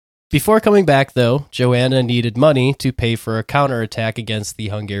 Before coming back, though, Joanna needed money to pay for a counterattack against the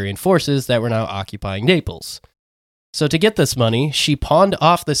Hungarian forces that were now occupying Naples. So to get this money, she pawned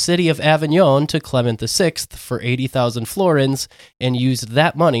off the city of Avignon to Clement VI for 80,000 florins and used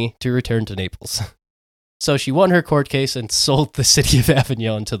that money to return to Naples. So she won her court case and sold the city of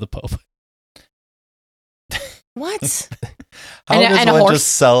Avignon to the Pope. What? How does one just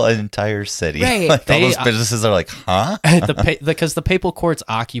sell an entire city? Right. Like all those businesses are like, huh? Because the papal courts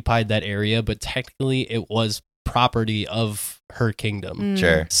occupied that area, but technically it was property of her kingdom.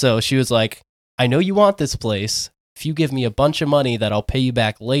 Sure. So she was like, I know you want this place. If you give me a bunch of money that I'll pay you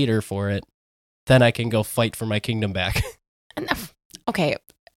back later for it, then I can go fight for my kingdom back. Okay,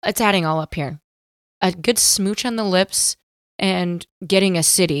 it's adding all up here. A good smooch on the lips and getting a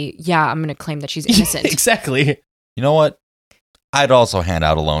city. Yeah, I'm going to claim that she's innocent. Exactly. You know what? I'd also hand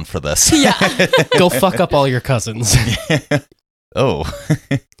out a loan for this. Yeah. Go fuck up all your cousins. Oh.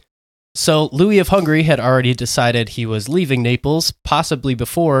 So Louis of Hungary had already decided he was leaving Naples, possibly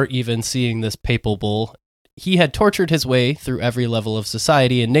before even seeing this papal bull. He had tortured his way through every level of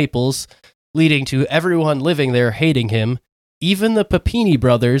society in Naples, leading to everyone living there hating him, even the Papini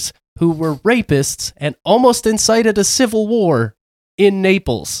brothers, who were rapists and almost incited a civil war in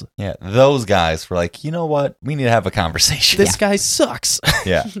Naples. Yeah, those guys were like, you know what? We need to have a conversation. This guy sucks.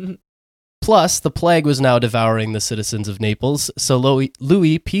 Yeah. Plus, the plague was now devouring the citizens of Naples, so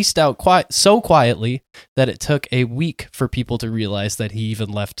Louis pieced out so quietly that it took a week for people to realize that he even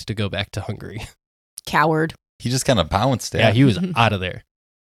left to go back to Hungary. Coward. He just kind of bounced. Yeah, he was out of there.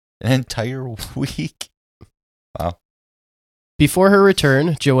 An entire week. Wow. Before her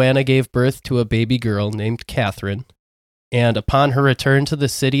return, Joanna gave birth to a baby girl named Catherine, and upon her return to the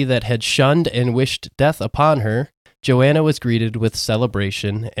city that had shunned and wished death upon her, Joanna was greeted with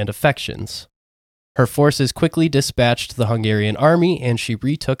celebration and affections. Her forces quickly dispatched the Hungarian army, and she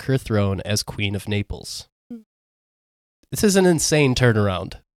retook her throne as Queen of Naples. This is an insane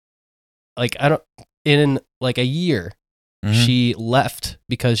turnaround. In a year, she left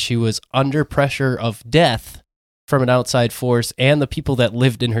because she was under pressure of death from an outside force and the people that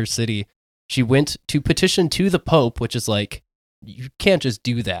lived in her city. She went to petition to the Pope, which is like, you can't just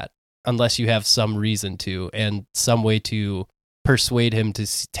do that unless you have some reason to and some way to persuade him to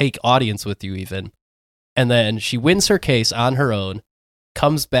take audience with you even. And then she wins her case on her own,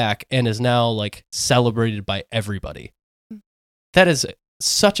 comes back, and is now like celebrated by everybody. That is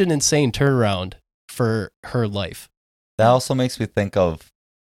such an insane turnaround for her life. That also makes me think of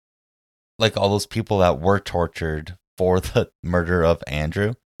like all those people that were tortured for the murder of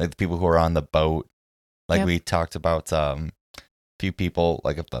Andrew, like the people who were on the boat. Like we talked about a few people,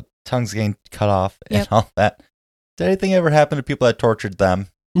 like if the tongues getting cut off and all that. Did anything ever happen to people that tortured them?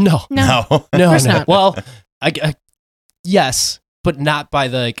 No. Of course not. Well, I yes, but not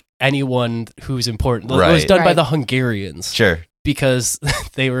by anyone who's important. Right. It was done by the Hungarians. Sure. Because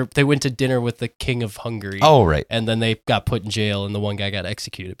they went to dinner with the king of Hungary. Oh, right. And then they got put in jail and the one guy got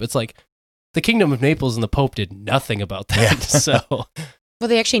executed. But it's like the Kingdom of Naples and the Pope did nothing about that. Yeah. So well,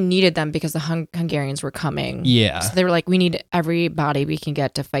 they actually needed them because the Hungarians were coming. Yeah. So they were like, we need everybody we can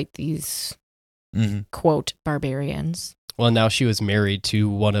get to fight these, quote, barbarians. Well, now she was married to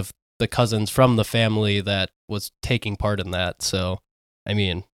one of the cousins from the family that was taking part in that. So, I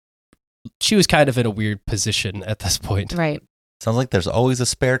mean, she was kind of in a weird position at this point. Right. Sounds like there's always a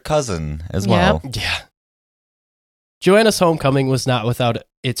spare cousin as well. Yeah. Joanna's homecoming was not without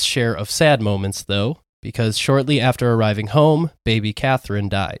its share of sad moments, though, because shortly after arriving home, baby Catherine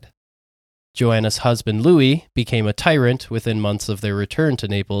died. Joanna's husband, Louis, became a tyrant within months of their return to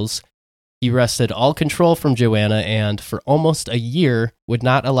Naples. He wrested all control from Joanna and, for almost a year, would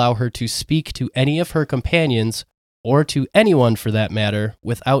not allow her to speak to any of her companions, or to anyone for that matter,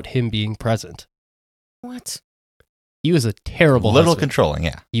 without him being present. What? He was a terrible little husband. Controlling,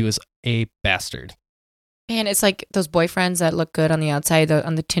 yeah. He was a bastard. Man, it's like those boyfriends that look good on the outside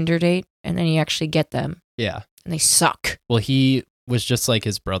on the Tinder date, and then you actually get them. Yeah. And they suck. Well, he was just like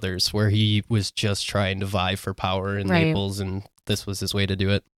his brothers, where he was just trying to vie for power in Naples, and this was his way to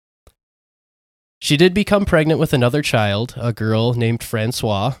do it. She did become pregnant with another child, a girl named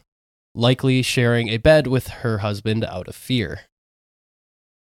Francois, likely sharing a bed with her husband out of fear.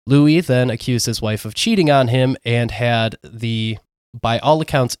 Louis then accused his wife of cheating on him and had the, by all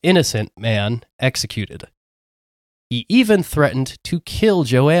accounts, innocent man executed. He even threatened to kill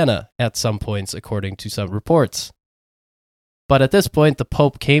Joanna at some points, according to some reports. But at this point, the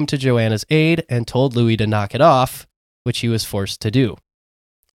Pope came to Joanna's aid and told Louis to knock it off, which he was forced to do.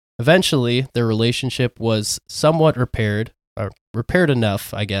 Eventually, their relationship was somewhat repaired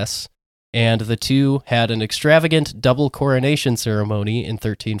enough, I guess, and the two had an extravagant double coronation ceremony in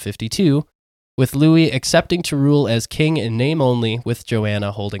 1352, with Louis accepting to rule as king in name only, with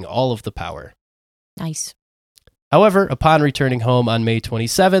Joanna holding all of the power. Nice. However, upon returning home on May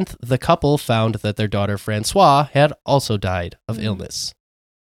 27th, the couple found that their daughter Francois had also died of illness.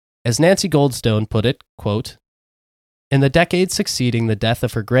 As Nancy Goldstone put it, quote, "In the decades succeeding the death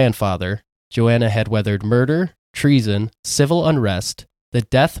of her grandfather, Joanna had weathered murder, treason, civil unrest, the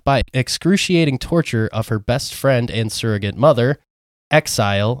death by excruciating torture of her best friend and surrogate mother,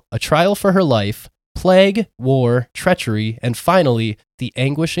 exile, a trial for her life, plague, war, treachery, and finally, the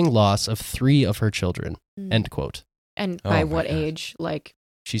anguishing loss of 3 of her children." End quote. And by what age? Like,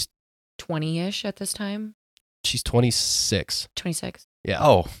 she's 20-ish at this time? She's 26. 26. Yeah.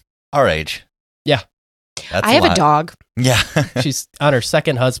 Oh, our age. Yeah. That's I have a dog. Yeah. She's on her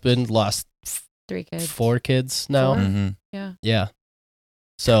second husband, lost 3 kids. 4 kids now. 4? Mm-hmm. Yeah. Yeah.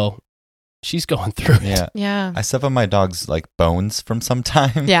 So she's going through it. Yeah. Yeah. I still have my dog's like bones from some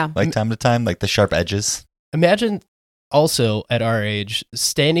time. Yeah. Like time to time, like the sharp edges. Imagine also at our age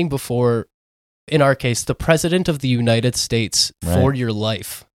standing before, in our case, the president of the United States for your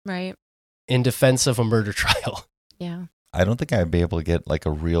life. Right. In defense of a murder trial. Yeah. I don't think I'd be able to get like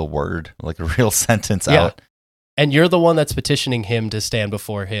a real word, like a real sentence out. And you're the one that's petitioning him to stand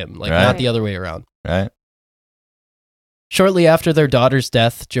before him, like Right. not the other way around. Right. Shortly after their daughter's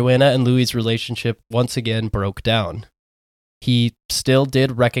death, Joanna and Louis's relationship once again broke down. He still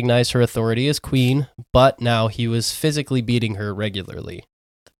did recognize her authority as queen, but now he was physically beating her regularly.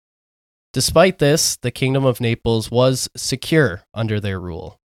 Despite this, the Kingdom of Naples was secure under their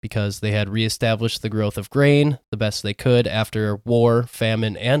rule because they had reestablished the growth of grain the best they could after war,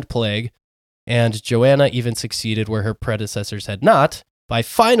 famine, and plague, and Joanna even succeeded where her predecessors had not by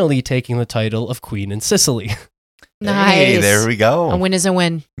finally taking the title of Queen in Sicily. Nice. Hey, there we go. A win is a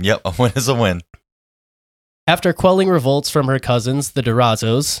win. Yep, a win is a win. After quelling revolts from her cousins, the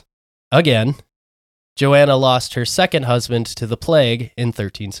Durazzos, again, Joanna lost her second husband to the plague in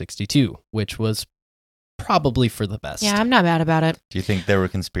 1362, which was probably for the best. Yeah, I'm not mad about it. Do you think there were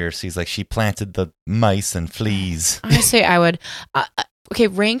conspiracies like she planted the mice and fleas? Honestly, I would. Okay,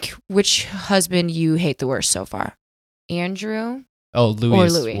 rank which husband you hate the worst so far. Andrew? Oh, Louis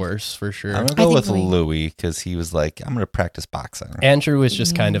is Louis. worse for sure. I'm going to go with Louis because he was like, I'm going to practice boxing. Andrew was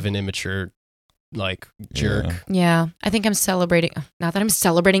just kind of an immature, like, jerk. Yeah, I think I'm celebrating. Not that I'm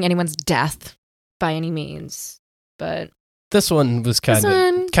celebrating anyone's death by any means, but this one was kind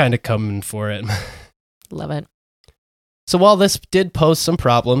of coming for it. Love it. So while this did pose some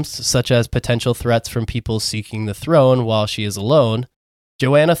problems, such as potential threats from people seeking the throne while she is alone,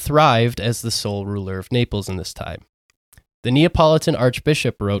 Joanna thrived as the sole ruler of Naples in this time. The Neapolitan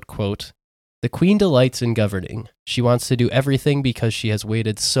archbishop wrote, quote, "The queen delights in governing. She wants to do everything because she has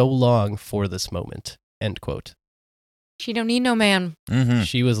waited so long for this moment." End quote. She don't need no man. Mm-hmm.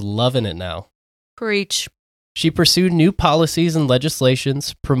 She was loving it now. Preach. She pursued new policies and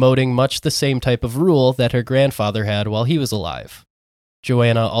legislations, promoting much the same type of rule that her grandfather had while he was alive.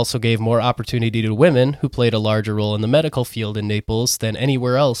 Joanna also gave more opportunity to women who played a larger role in the medical field in Naples than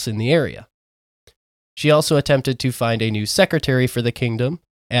anywhere else in the area. She also attempted to find a new secretary for the kingdom,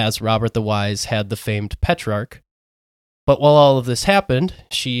 as Robert the Wise had the famed Petrarch. But while all of this happened,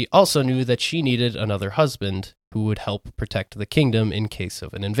 she also knew that she needed another husband who would help protect the kingdom in case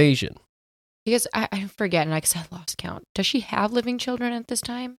of an invasion. Because I forget, and I lost count. Does she have living children at this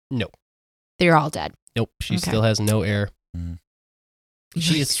time? No. They're all dead. Nope, she still has no heir. Mm.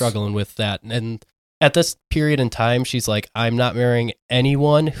 She is struggling with that. And at this period in time, she's like, I'm not marrying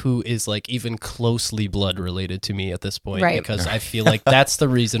anyone who is like even closely blood related to me at this point. Right. Because I feel like that's the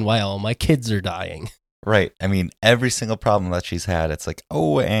reason why all my kids are dying. Right. I mean, every single problem that she's had, it's like,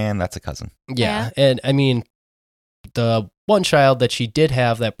 oh, and that's a cousin. Yeah. And I mean, the one child that she did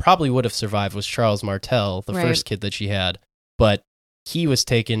have that probably would have survived was Charles Martel, the first kid that she had. But he was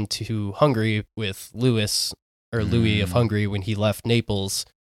taken to Hungary with Louis of Hungary when he left Naples,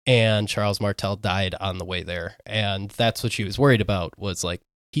 and Charles Martel died on the way there. And that's what she was worried about, was like,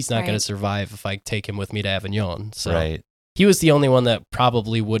 he's not going to survive if I take him with me to Avignon. So he was the only one that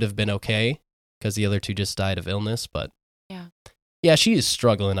probably would have been okay, because the other two just died of illness. But yeah, she is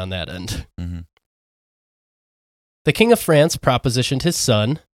struggling on that end. Mm-hmm. The King of France propositioned his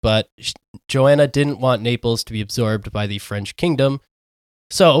son, but Joanna didn't want Naples to be absorbed by the French kingdom,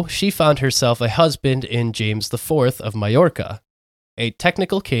 so she found herself a husband in James IV of Majorca, a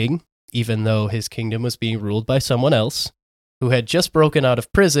technical king, even though his kingdom was being ruled by someone else, who had just broken out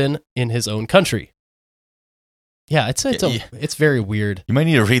of prison in his own country. Yeah, it's very weird. You might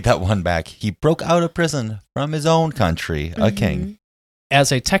need to read that one back. He broke out of prison from his own country, a king.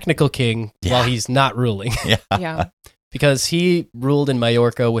 As a technical king while he's not ruling. Yeah. Because he ruled in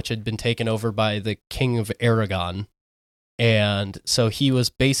Majorca, which had been taken over by the King of Aragon. And so he was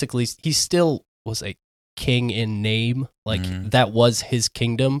basically, he still was a king in name. Like that was his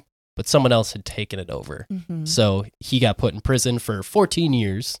kingdom, but someone else had taken it over. So he got put in prison for 14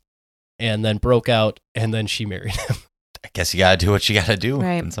 years and then broke out, and then she married him. I guess you got to do what you got to do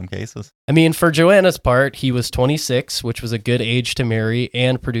Right. in some cases. I mean, for Joanna's part, he was 26, which was a good age to marry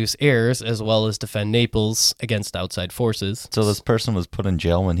and produce heirs, as well as defend Naples against outside forces. So this person was put in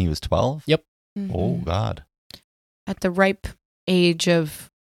jail when he was 12? Yep. Oh, God. At the ripe age of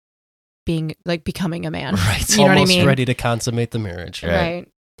being, like, becoming a man. Right. You know what I Almost mean? ready to consummate the marriage. Right.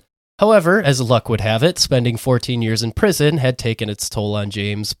 However, as luck would have it, spending 14 years in prison had taken its toll on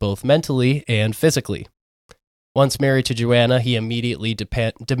James both mentally and physically. Once married to Joanna, he immediately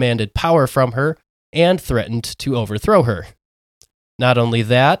demanded power from her and threatened to overthrow her. Not only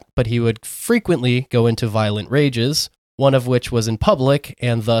that, but he would frequently go into violent rages, one of which was in public,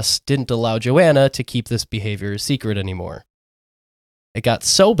 and thus didn't allow Joanna to keep this behavior a secret anymore. It got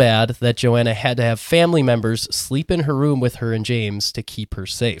so bad that Joanna had to have family members sleep in her room with her and James to keep her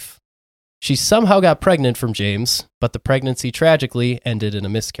safe. She somehow got pregnant from James, but the pregnancy tragically ended in a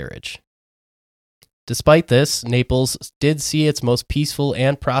miscarriage. Despite this, Naples did see its most peaceful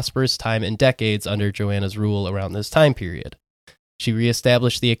and prosperous time in decades under Joanna's rule around this time period. She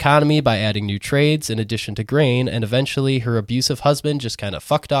reestablished the economy by adding new trades in addition to grain, and eventually her abusive husband just kind of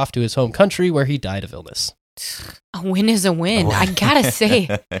fucked off to his home country where he died of illness. A win is a win. I gotta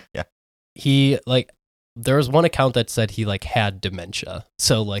say. Yeah. He, there was one account that said he, had dementia.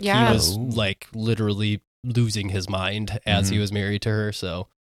 So, he was, literally losing his mind as he was married to her, so...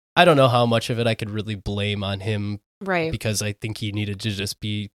 I don't know how much of it I could really blame on him, Right. because I think he needed to just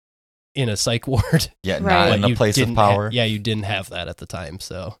be in a psych ward. Yeah, Right. not in a place of power. You didn't have that at the time,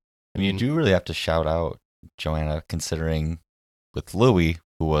 so. I mean, you do really have to shout out Joanna, considering with Louis,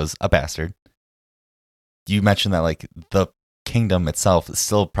 who was a bastard. You mentioned that, the kingdom itself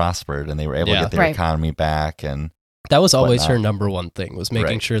still prospered, and they were able to get their Right. economy back, and That was always whatnot. her number one thing, was making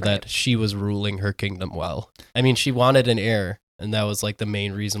Right. sure that she was ruling her kingdom well. I mean, she wanted an heir, and that was, the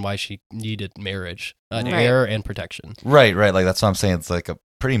main reason why she needed marriage. An Right. heir and protection. Right. That's what I'm saying. It's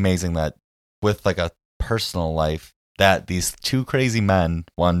pretty amazing that with a personal life, that these two crazy men,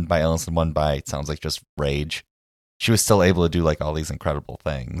 one by illness and one by, it sounds like just rage, she was still able to do all these incredible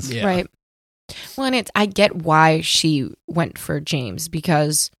things. Yeah. Right. Well, and I get why she went for James,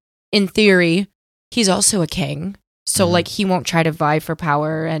 because in theory, he's also a king. So, Mhm. he won't try to vie for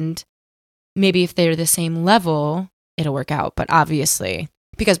power. And maybe if they're the same level, it'll work out. But obviously,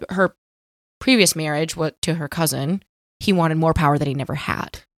 because her previous marriage was to her cousin, he wanted more power that he never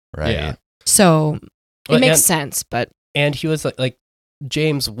had. Right. Yeah. So it Well, makes and- sense. But And he was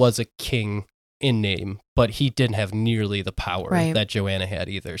James was a king in name, but he didn't have nearly the power Right. that Joanna had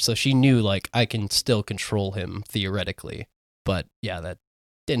either. So she knew I can still control him theoretically. But yeah, that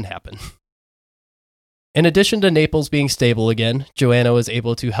didn't happen. In addition to Naples being stable again, Joanna was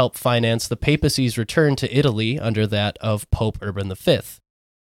able to help finance the papacy's return to Italy under that of Pope Urban V.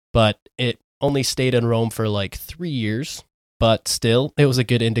 But it only stayed in Rome for 3 years. But still, it was a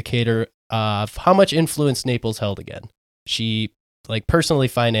good indicator of how much influence Naples held again. She personally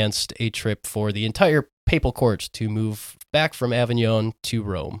financed a trip for the entire papal court to move back from Avignon to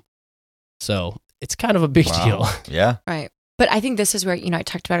Rome. So it's kind of a big Wow. deal. Yeah. right. But I think this is where, I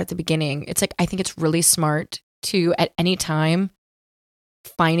talked about at the beginning. It's I think it's really smart to, at any time,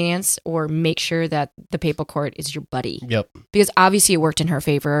 finance or make sure that the papal court is your buddy. Yep. Because obviously it worked in her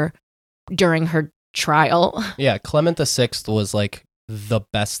favor during her trial. Yeah, Clement VI was the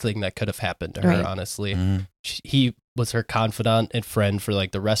best thing that could have happened to her, Right. honestly. Mhm. He was her confidant and friend for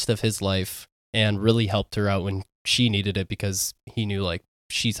the rest of his life, and really helped her out when she needed it, because he knew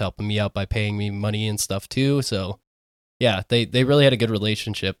she's helping me out by paying me money and stuff too. So yeah, they really had a good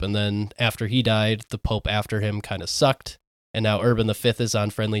relationship. And then after he died, the Pope after him kind of sucked, and now Urban V is on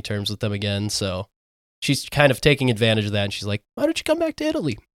friendly terms with them again. So she's kind of taking advantage of that, and she's like, why don't you come back to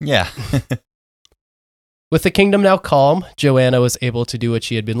Italy? Yeah. With the kingdom now calm, Joanna was able to do what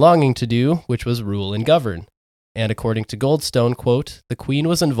she had been longing to do, which was rule and govern. And according to Goldstone, quote, the queen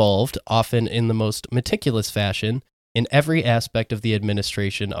was involved, often in the most meticulous fashion, in every aspect of the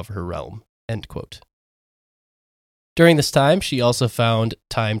administration of her realm, end quote. During this time, she also found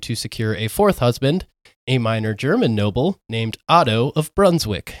time to secure a fourth husband, a minor German noble named Otto of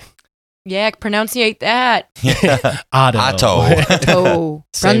Brunswick. Yeah, pronunciate that. Otto. Oh,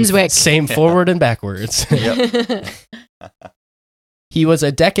 Brunswick. Same forward and backwards. He was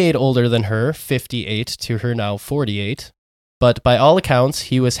a decade older than her, 58 to her now 48, but by all accounts,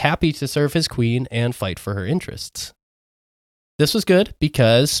 he was happy to serve his queen and fight for her interests. This was good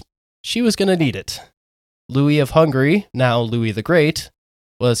because she was going to need it. Louis of Hungary, now Louis the Great,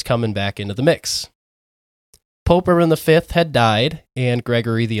 was coming back into the mix. Pope Urban V had died, and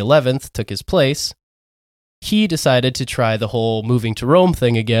Gregory XI took his place. He decided to try the whole moving to Rome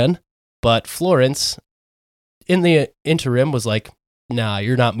thing again, But Florence, in the interim, was like, nah,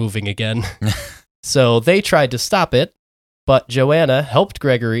 you're not moving again. So they tried to stop it, but Joanna helped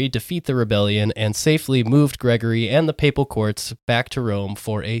Gregory defeat the rebellion and safely moved Gregory and the papal courts back to Rome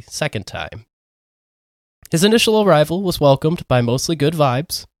for a second time. His initial arrival was welcomed by mostly good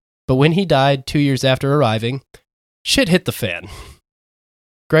vibes, but when he died 2 years after arriving, shit hit the fan.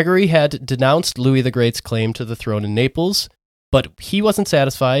 Gregory had denounced Louis the Great's claim to the throne in Naples, but he wasn't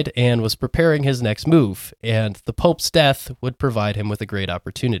satisfied and was preparing his next move, and the Pope's death would provide him with a great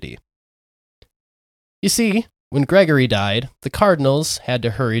opportunity. You see, when Gregory died, the cardinals had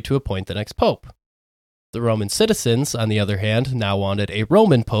to hurry to appoint the next pope. The Roman citizens, on the other hand, now wanted a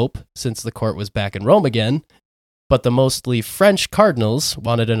Roman pope, since the court was back in Rome again, but the mostly French cardinals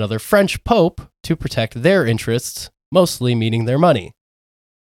wanted another French pope to protect their interests, mostly meaning their money.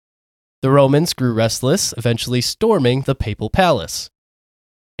 The Romans grew restless, eventually storming the papal palace.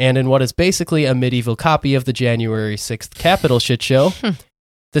 And in what is basically a medieval copy of the January 6th Capitol shit show,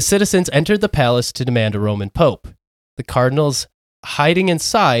 the citizens entered the palace to demand a Roman pope. The cardinals, hiding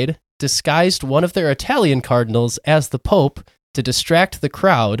inside, disguised one of their Italian cardinals as the pope to distract the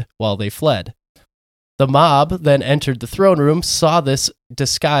crowd while they fled. The mob then entered the throne room, saw this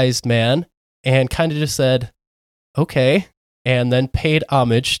disguised man, and kind of just said, okay, and then paid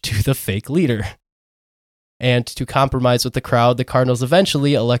homage to the fake leader. And to compromise with the crowd, the cardinals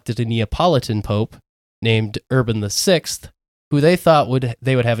eventually elected a Neapolitan pope named Urban VI, who they thought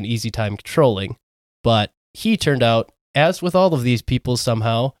they would have an easy time controlling. But he turned out, as with all of these people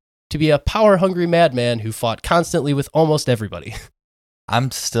somehow, to be a power-hungry madman who fought constantly with almost everybody.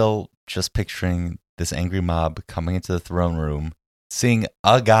 I'm still just picturing this angry mob coming into the throne room, seeing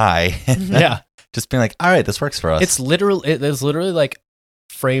a guy, Yeah. just being like, all right, this works for us. It is literally like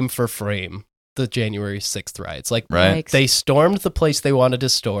frame for frame, the January 6th riots. Like, right. They stormed the place they wanted to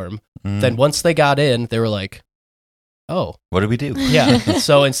storm. Then once they got in, they were like, oh. What do we do? Yeah.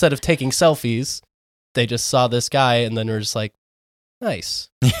 So instead of taking selfies, they just saw this guy and then were just like, nice.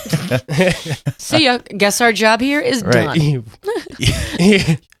 See ya. Guess our job here is done.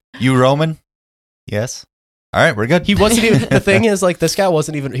 You Roman? Yes. All right, we're good. He wasn't even, the thing is, like, this guy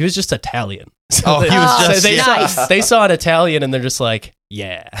wasn't even, he was just Italian. So he was just, nice. They saw an Italian and they're just like,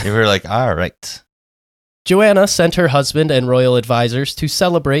 yeah. They were like, all right. Joanna sent her husband and royal advisors to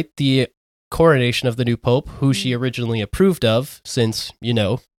celebrate the coronation of the new pope, who she originally approved of, since,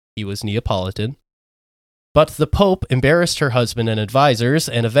 he was Neapolitan. But the pope embarrassed her husband and advisors,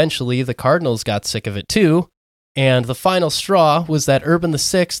 and eventually the cardinals got sick of it too. And the final straw was that Urban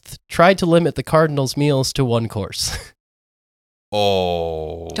VI tried to limit the cardinals' meals to one course.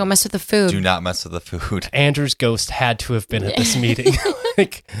 Oh. Don't mess with the food. Do not mess with the food. Andrew's ghost had to have been at this meeting.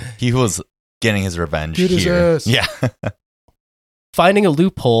 He was getting his revenge Get his here. ass. Yeah. Finding a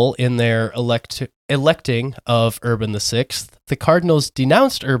loophole in their electing of Urban VI, the cardinals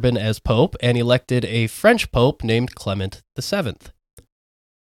denounced Urban as pope and elected a French pope named Clement VII.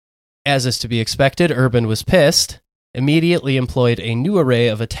 As is to be expected, Urban was pissed, immediately employed a new array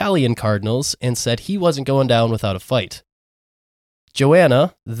of Italian cardinals, and said he wasn't going down without a fight.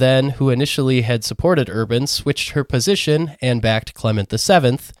 Joanna, then, who initially had supported Urban, switched her position and backed Clement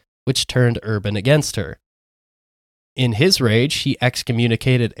VII, which turned Urban against her. In his rage, he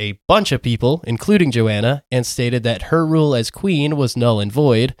excommunicated a bunch of people, including Joanna, and stated that her rule as queen was null and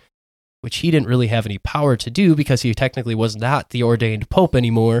void, which he didn't really have any power to do because he technically was not the ordained pope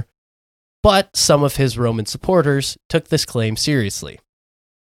anymore. But some of his Roman supporters took this claim seriously.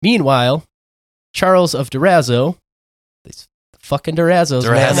 Meanwhile, Charles of Durazzo, these fucking Durazzos,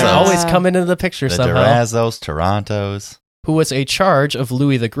 man, they're always coming into the picture somehow. Durazzos, Torontos. Who was a charge of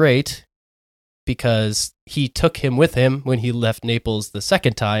Louis the Great, because he took him with him when he left Naples the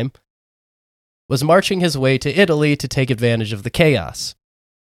second time, was marching his way to Italy to take advantage of the chaos.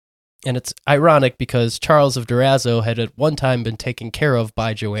 And it's ironic because Charles of Durazzo had at one time been taken care of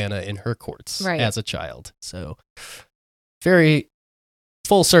by Joanna in her courts as a child. So, very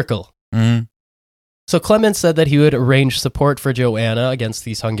full circle. Mm-hmm. So Clement said that he would arrange support for Joanna against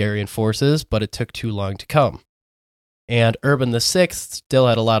these Hungarian forces, but it took too long to come. And Urban VI still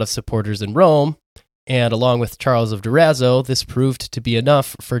had a lot of supporters in Rome, and along with Charles of Durazzo, this proved to be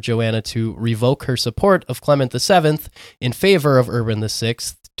enough for Joanna to revoke her support of Clement VII in favor of Urban VI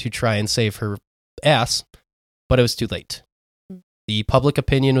to try and save her ass, but it was too late. The public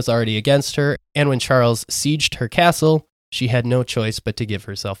opinion was already against her, and when Charles sieged her castle, she had no choice but to give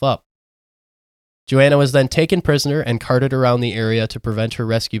herself up. Joanna was then taken prisoner and carted around the area to prevent her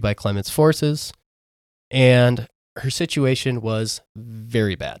rescue by Clement's forces, and her situation was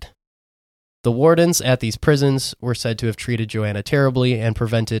very bad. The wardens at these prisons were said to have treated Joanna terribly and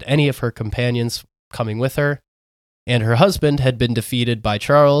prevented any of her companions coming with her. And her husband had been defeated by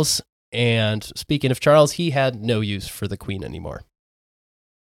Charles. And speaking of Charles, he had no use for the queen anymore.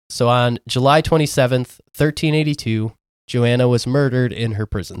 So on July 27th, 1382, Joanna was murdered in her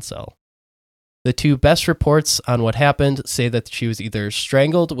prison cell. The two best reports on what happened say that she was either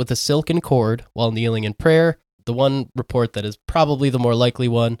strangled with a silken cord while kneeling in prayer. The one report that is probably the more likely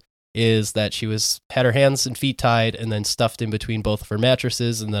one is that she had her hands and feet tied and then stuffed in between both of her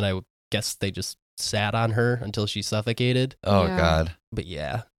mattresses, and then I would guess they just sat on her until she suffocated. Oh, yeah. God. But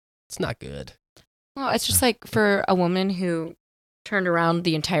yeah, it's not good. Well, it's just like for a woman who turned around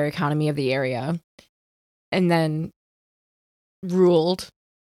the entire economy of the area and then ruled.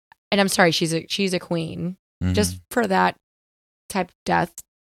 And I'm sorry, she's a queen. Mm-hmm. Just for that type of death,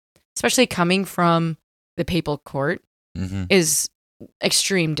 especially coming from the papal court, is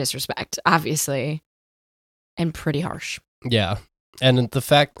extreme disrespect, obviously, and pretty harsh. Yeah. And the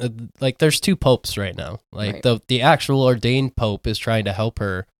fact, like, there's two popes right now. Like, right. the actual ordained pope is trying to help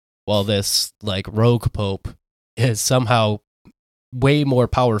her, while this, like, rogue pope is somehow way more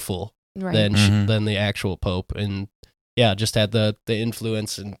powerful than the actual pope. And, yeah, just had the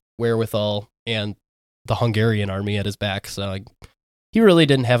influence and wherewithal and the Hungarian army at his back. So, like, he really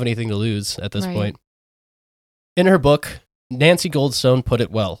didn't have anything to lose at this point. In her book, Nancy Goldstone put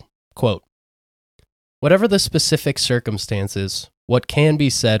it well, quote, "Whatever the specific circumstances, what can be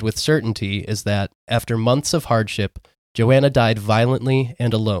said with certainty is that, after months of hardship, Joanna died violently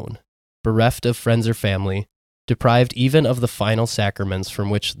and alone, bereft of friends or family, deprived even of the final sacraments from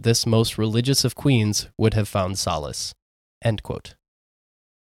which this most religious of queens would have found solace." End quote.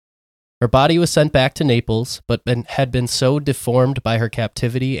 Her body was sent back to Naples, but had been so deformed by her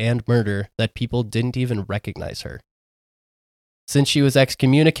captivity and murder that people didn't even recognize her. Since she was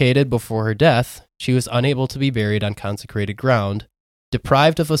excommunicated before her death, she was unable to be buried on consecrated ground,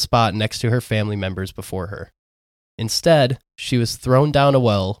 deprived of a spot next to her family members before her. Instead, she was thrown down a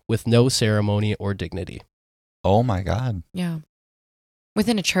well with no ceremony or dignity. Oh my God. Yeah.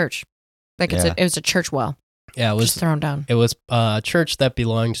 Within a church. Like it was a church well. Yeah, it was just thrown down. It was a church that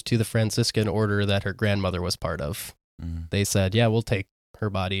belonged to the Franciscan order that her grandmother was part of. They said, yeah, we'll take her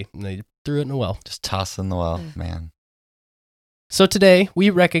body, and they threw it in a well. Just toss it in the well, man. So today, we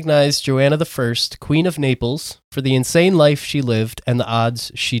recognize Joanna I, Queen of Naples, for the insane life she lived and the odds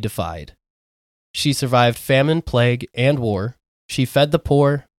she defied. She survived famine, plague, and war. She fed the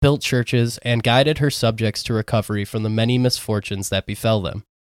poor, built churches, and guided her subjects to recovery from the many misfortunes that befell them.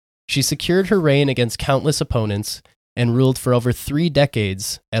 She secured her reign against countless opponents and ruled for over 3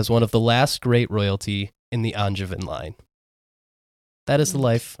 decades as one of the last great royalty in the Angevin line. That is the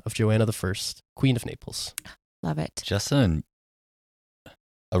life of Joanna I, Queen of Naples. Love it. Just a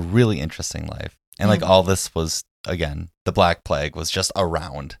really interesting life. And like all this was, again, the Black Plague was just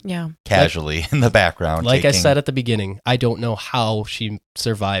around. Yeah. Casually in the background. Like I said at the beginning, I don't know how she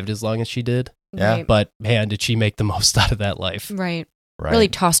survived as long as she did. Yeah. Right. But man, did she make the most out of that life. Right. Right. Really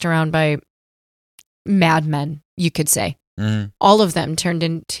tossed around by madmen, you could say. All of them turned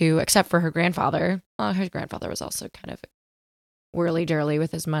into, except for her grandfather. Well, her grandfather was also kind of whirly-dirly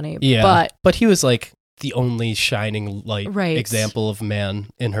with his money. Yeah. But he was like the only shining light right. example of man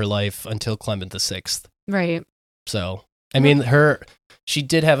in her life until Clement VI. Right. So, I mean, she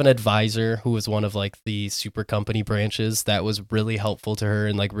did have an advisor who was one of like the super company branches that was really helpful to her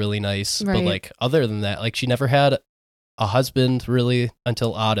and like really nice. Right. But like other than that, like she never had a husband really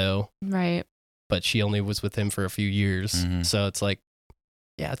until Otto. Right. But she only was with him for a few years. So it's like,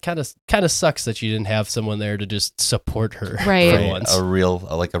 yeah, it kind of sucks that she didn't have someone there to just support her. Right. For once. A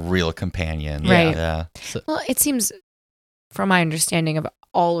real companion. Right. Yeah. So, well, it seems, from my understanding of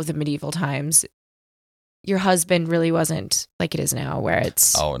all of the medieval times, your husband really wasn't like it is now, where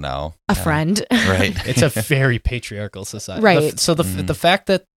it's a friend. Right. It's a very patriarchal society. Right. So the fact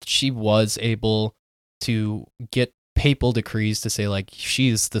that she was able to get papal decrees to say like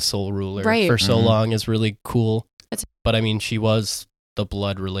she's the sole ruler for so long is really cool. But I mean, she was the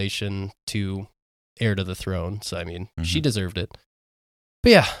blood relation to heir to the throne. So I mean, she deserved it.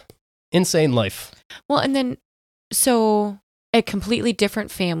 But yeah, insane life. Well, and then so a completely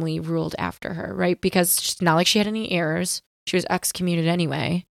different family ruled after her, right? Because it's not like she had any heirs. She was excommunicated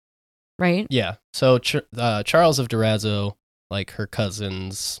anyway, right? Yeah. So Charles of Durazzo, like her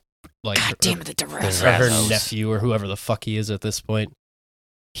cousins, like God damn it, the Durazzo. her nephew or whoever the fuck he is at this point,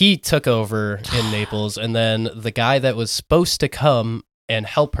 he took over in Naples, and then the guy that was supposed to come and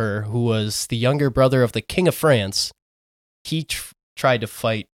help her, who was the younger brother of the King of France, he tried to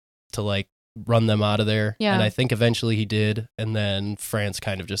fight to like run them out of there. Yeah. And I think eventually he did, and then France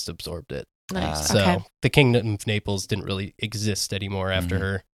kind of just absorbed it. Nice. So Okay. the Kingdom of Naples didn't really exist anymore after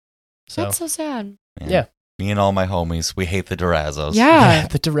her. So That's so sad. Yeah. Me and all my homies, we hate the Durazzos. Yeah.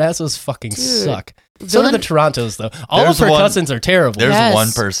 the Durazzos fucking Dude. suck. So do the Torontos, though. All There's of her one- cousins are terrible. There's Yes.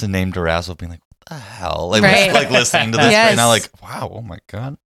 one person named Durazzo being like, what the hell? Like, Right. like listening to this Yes. right now, like, wow, oh my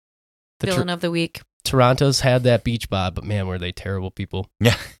God. The Villain of the week. Torontos had that beach bod, but man, were they terrible people.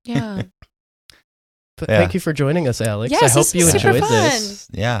 Yeah. Yeah. But Yeah. thank you for joining us, Alex. Yes, I hope this you was super enjoyed fun. this.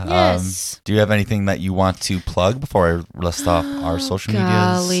 Yeah. Yes. Do you have anything that you want to plug before I list off our social medias?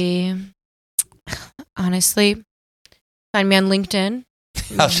 Golly. Honestly, find me on LinkedIn.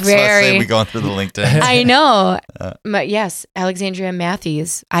 I was just going to say, we going through the LinkedIn. I know. Uh, But yes, Alexandria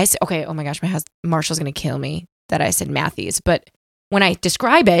Matthews. Okay, oh my gosh, Marshall's going to kill me that I said Matthews. But when I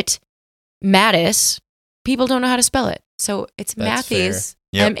describe it, Mattis, people don't know how to spell it. So it's That's Matthews,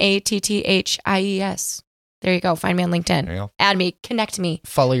 Yep. Mathies. There you go. Find me on LinkedIn. There you go. Add me, connect me.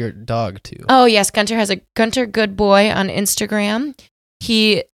 Follow your dog, too. Oh, yes. Gunter has a Gunter Good Boy on Instagram.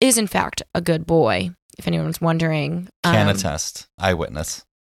 He is, in fact, a good boy, if anyone's wondering. Can attest. Eyewitness.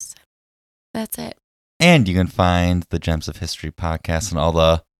 That's it. And you can find the Gems of History podcast on all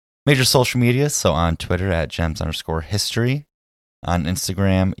the major social media. So on Twitter at gems_history, on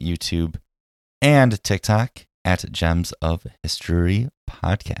Instagram, YouTube, and TikTok at Gems of History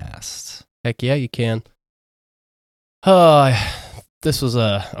podcast. Heck yeah, you can. Oh, this was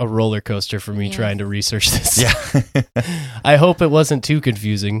a roller coaster for me Yeah. trying to research this. Yeah. I hope it wasn't too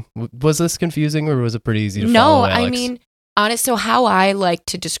confusing. Was this confusing or was it pretty easy to follow, No, Alex? I mean, honest. So how I like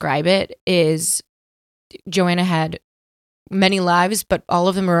to describe it is Joanna had many lives, but all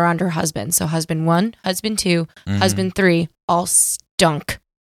of them were around her husband. So husband 1, husband 2, Mhm. husband 3, all stunk.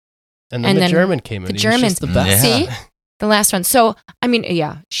 And then and the then German came in. the He was just Germans- the best. Yeah. See? The last one. So, I mean,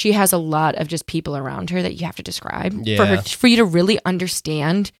 yeah, she has a lot of just people around her that you have to describe Yeah. for you to really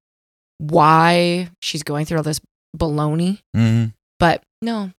understand why she's going through all this baloney. Mhm. But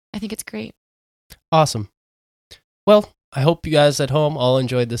no, I think it's great. Awesome. Well, I hope you guys at home all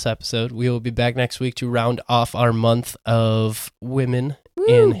enjoyed this episode. We will be back next week to round off our month of women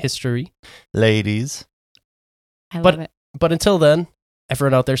in Woo. history. Ladies. I but- love it. But until then,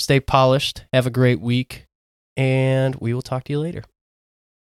 everyone out there, stay polished. Have a great week. And we will talk to you later.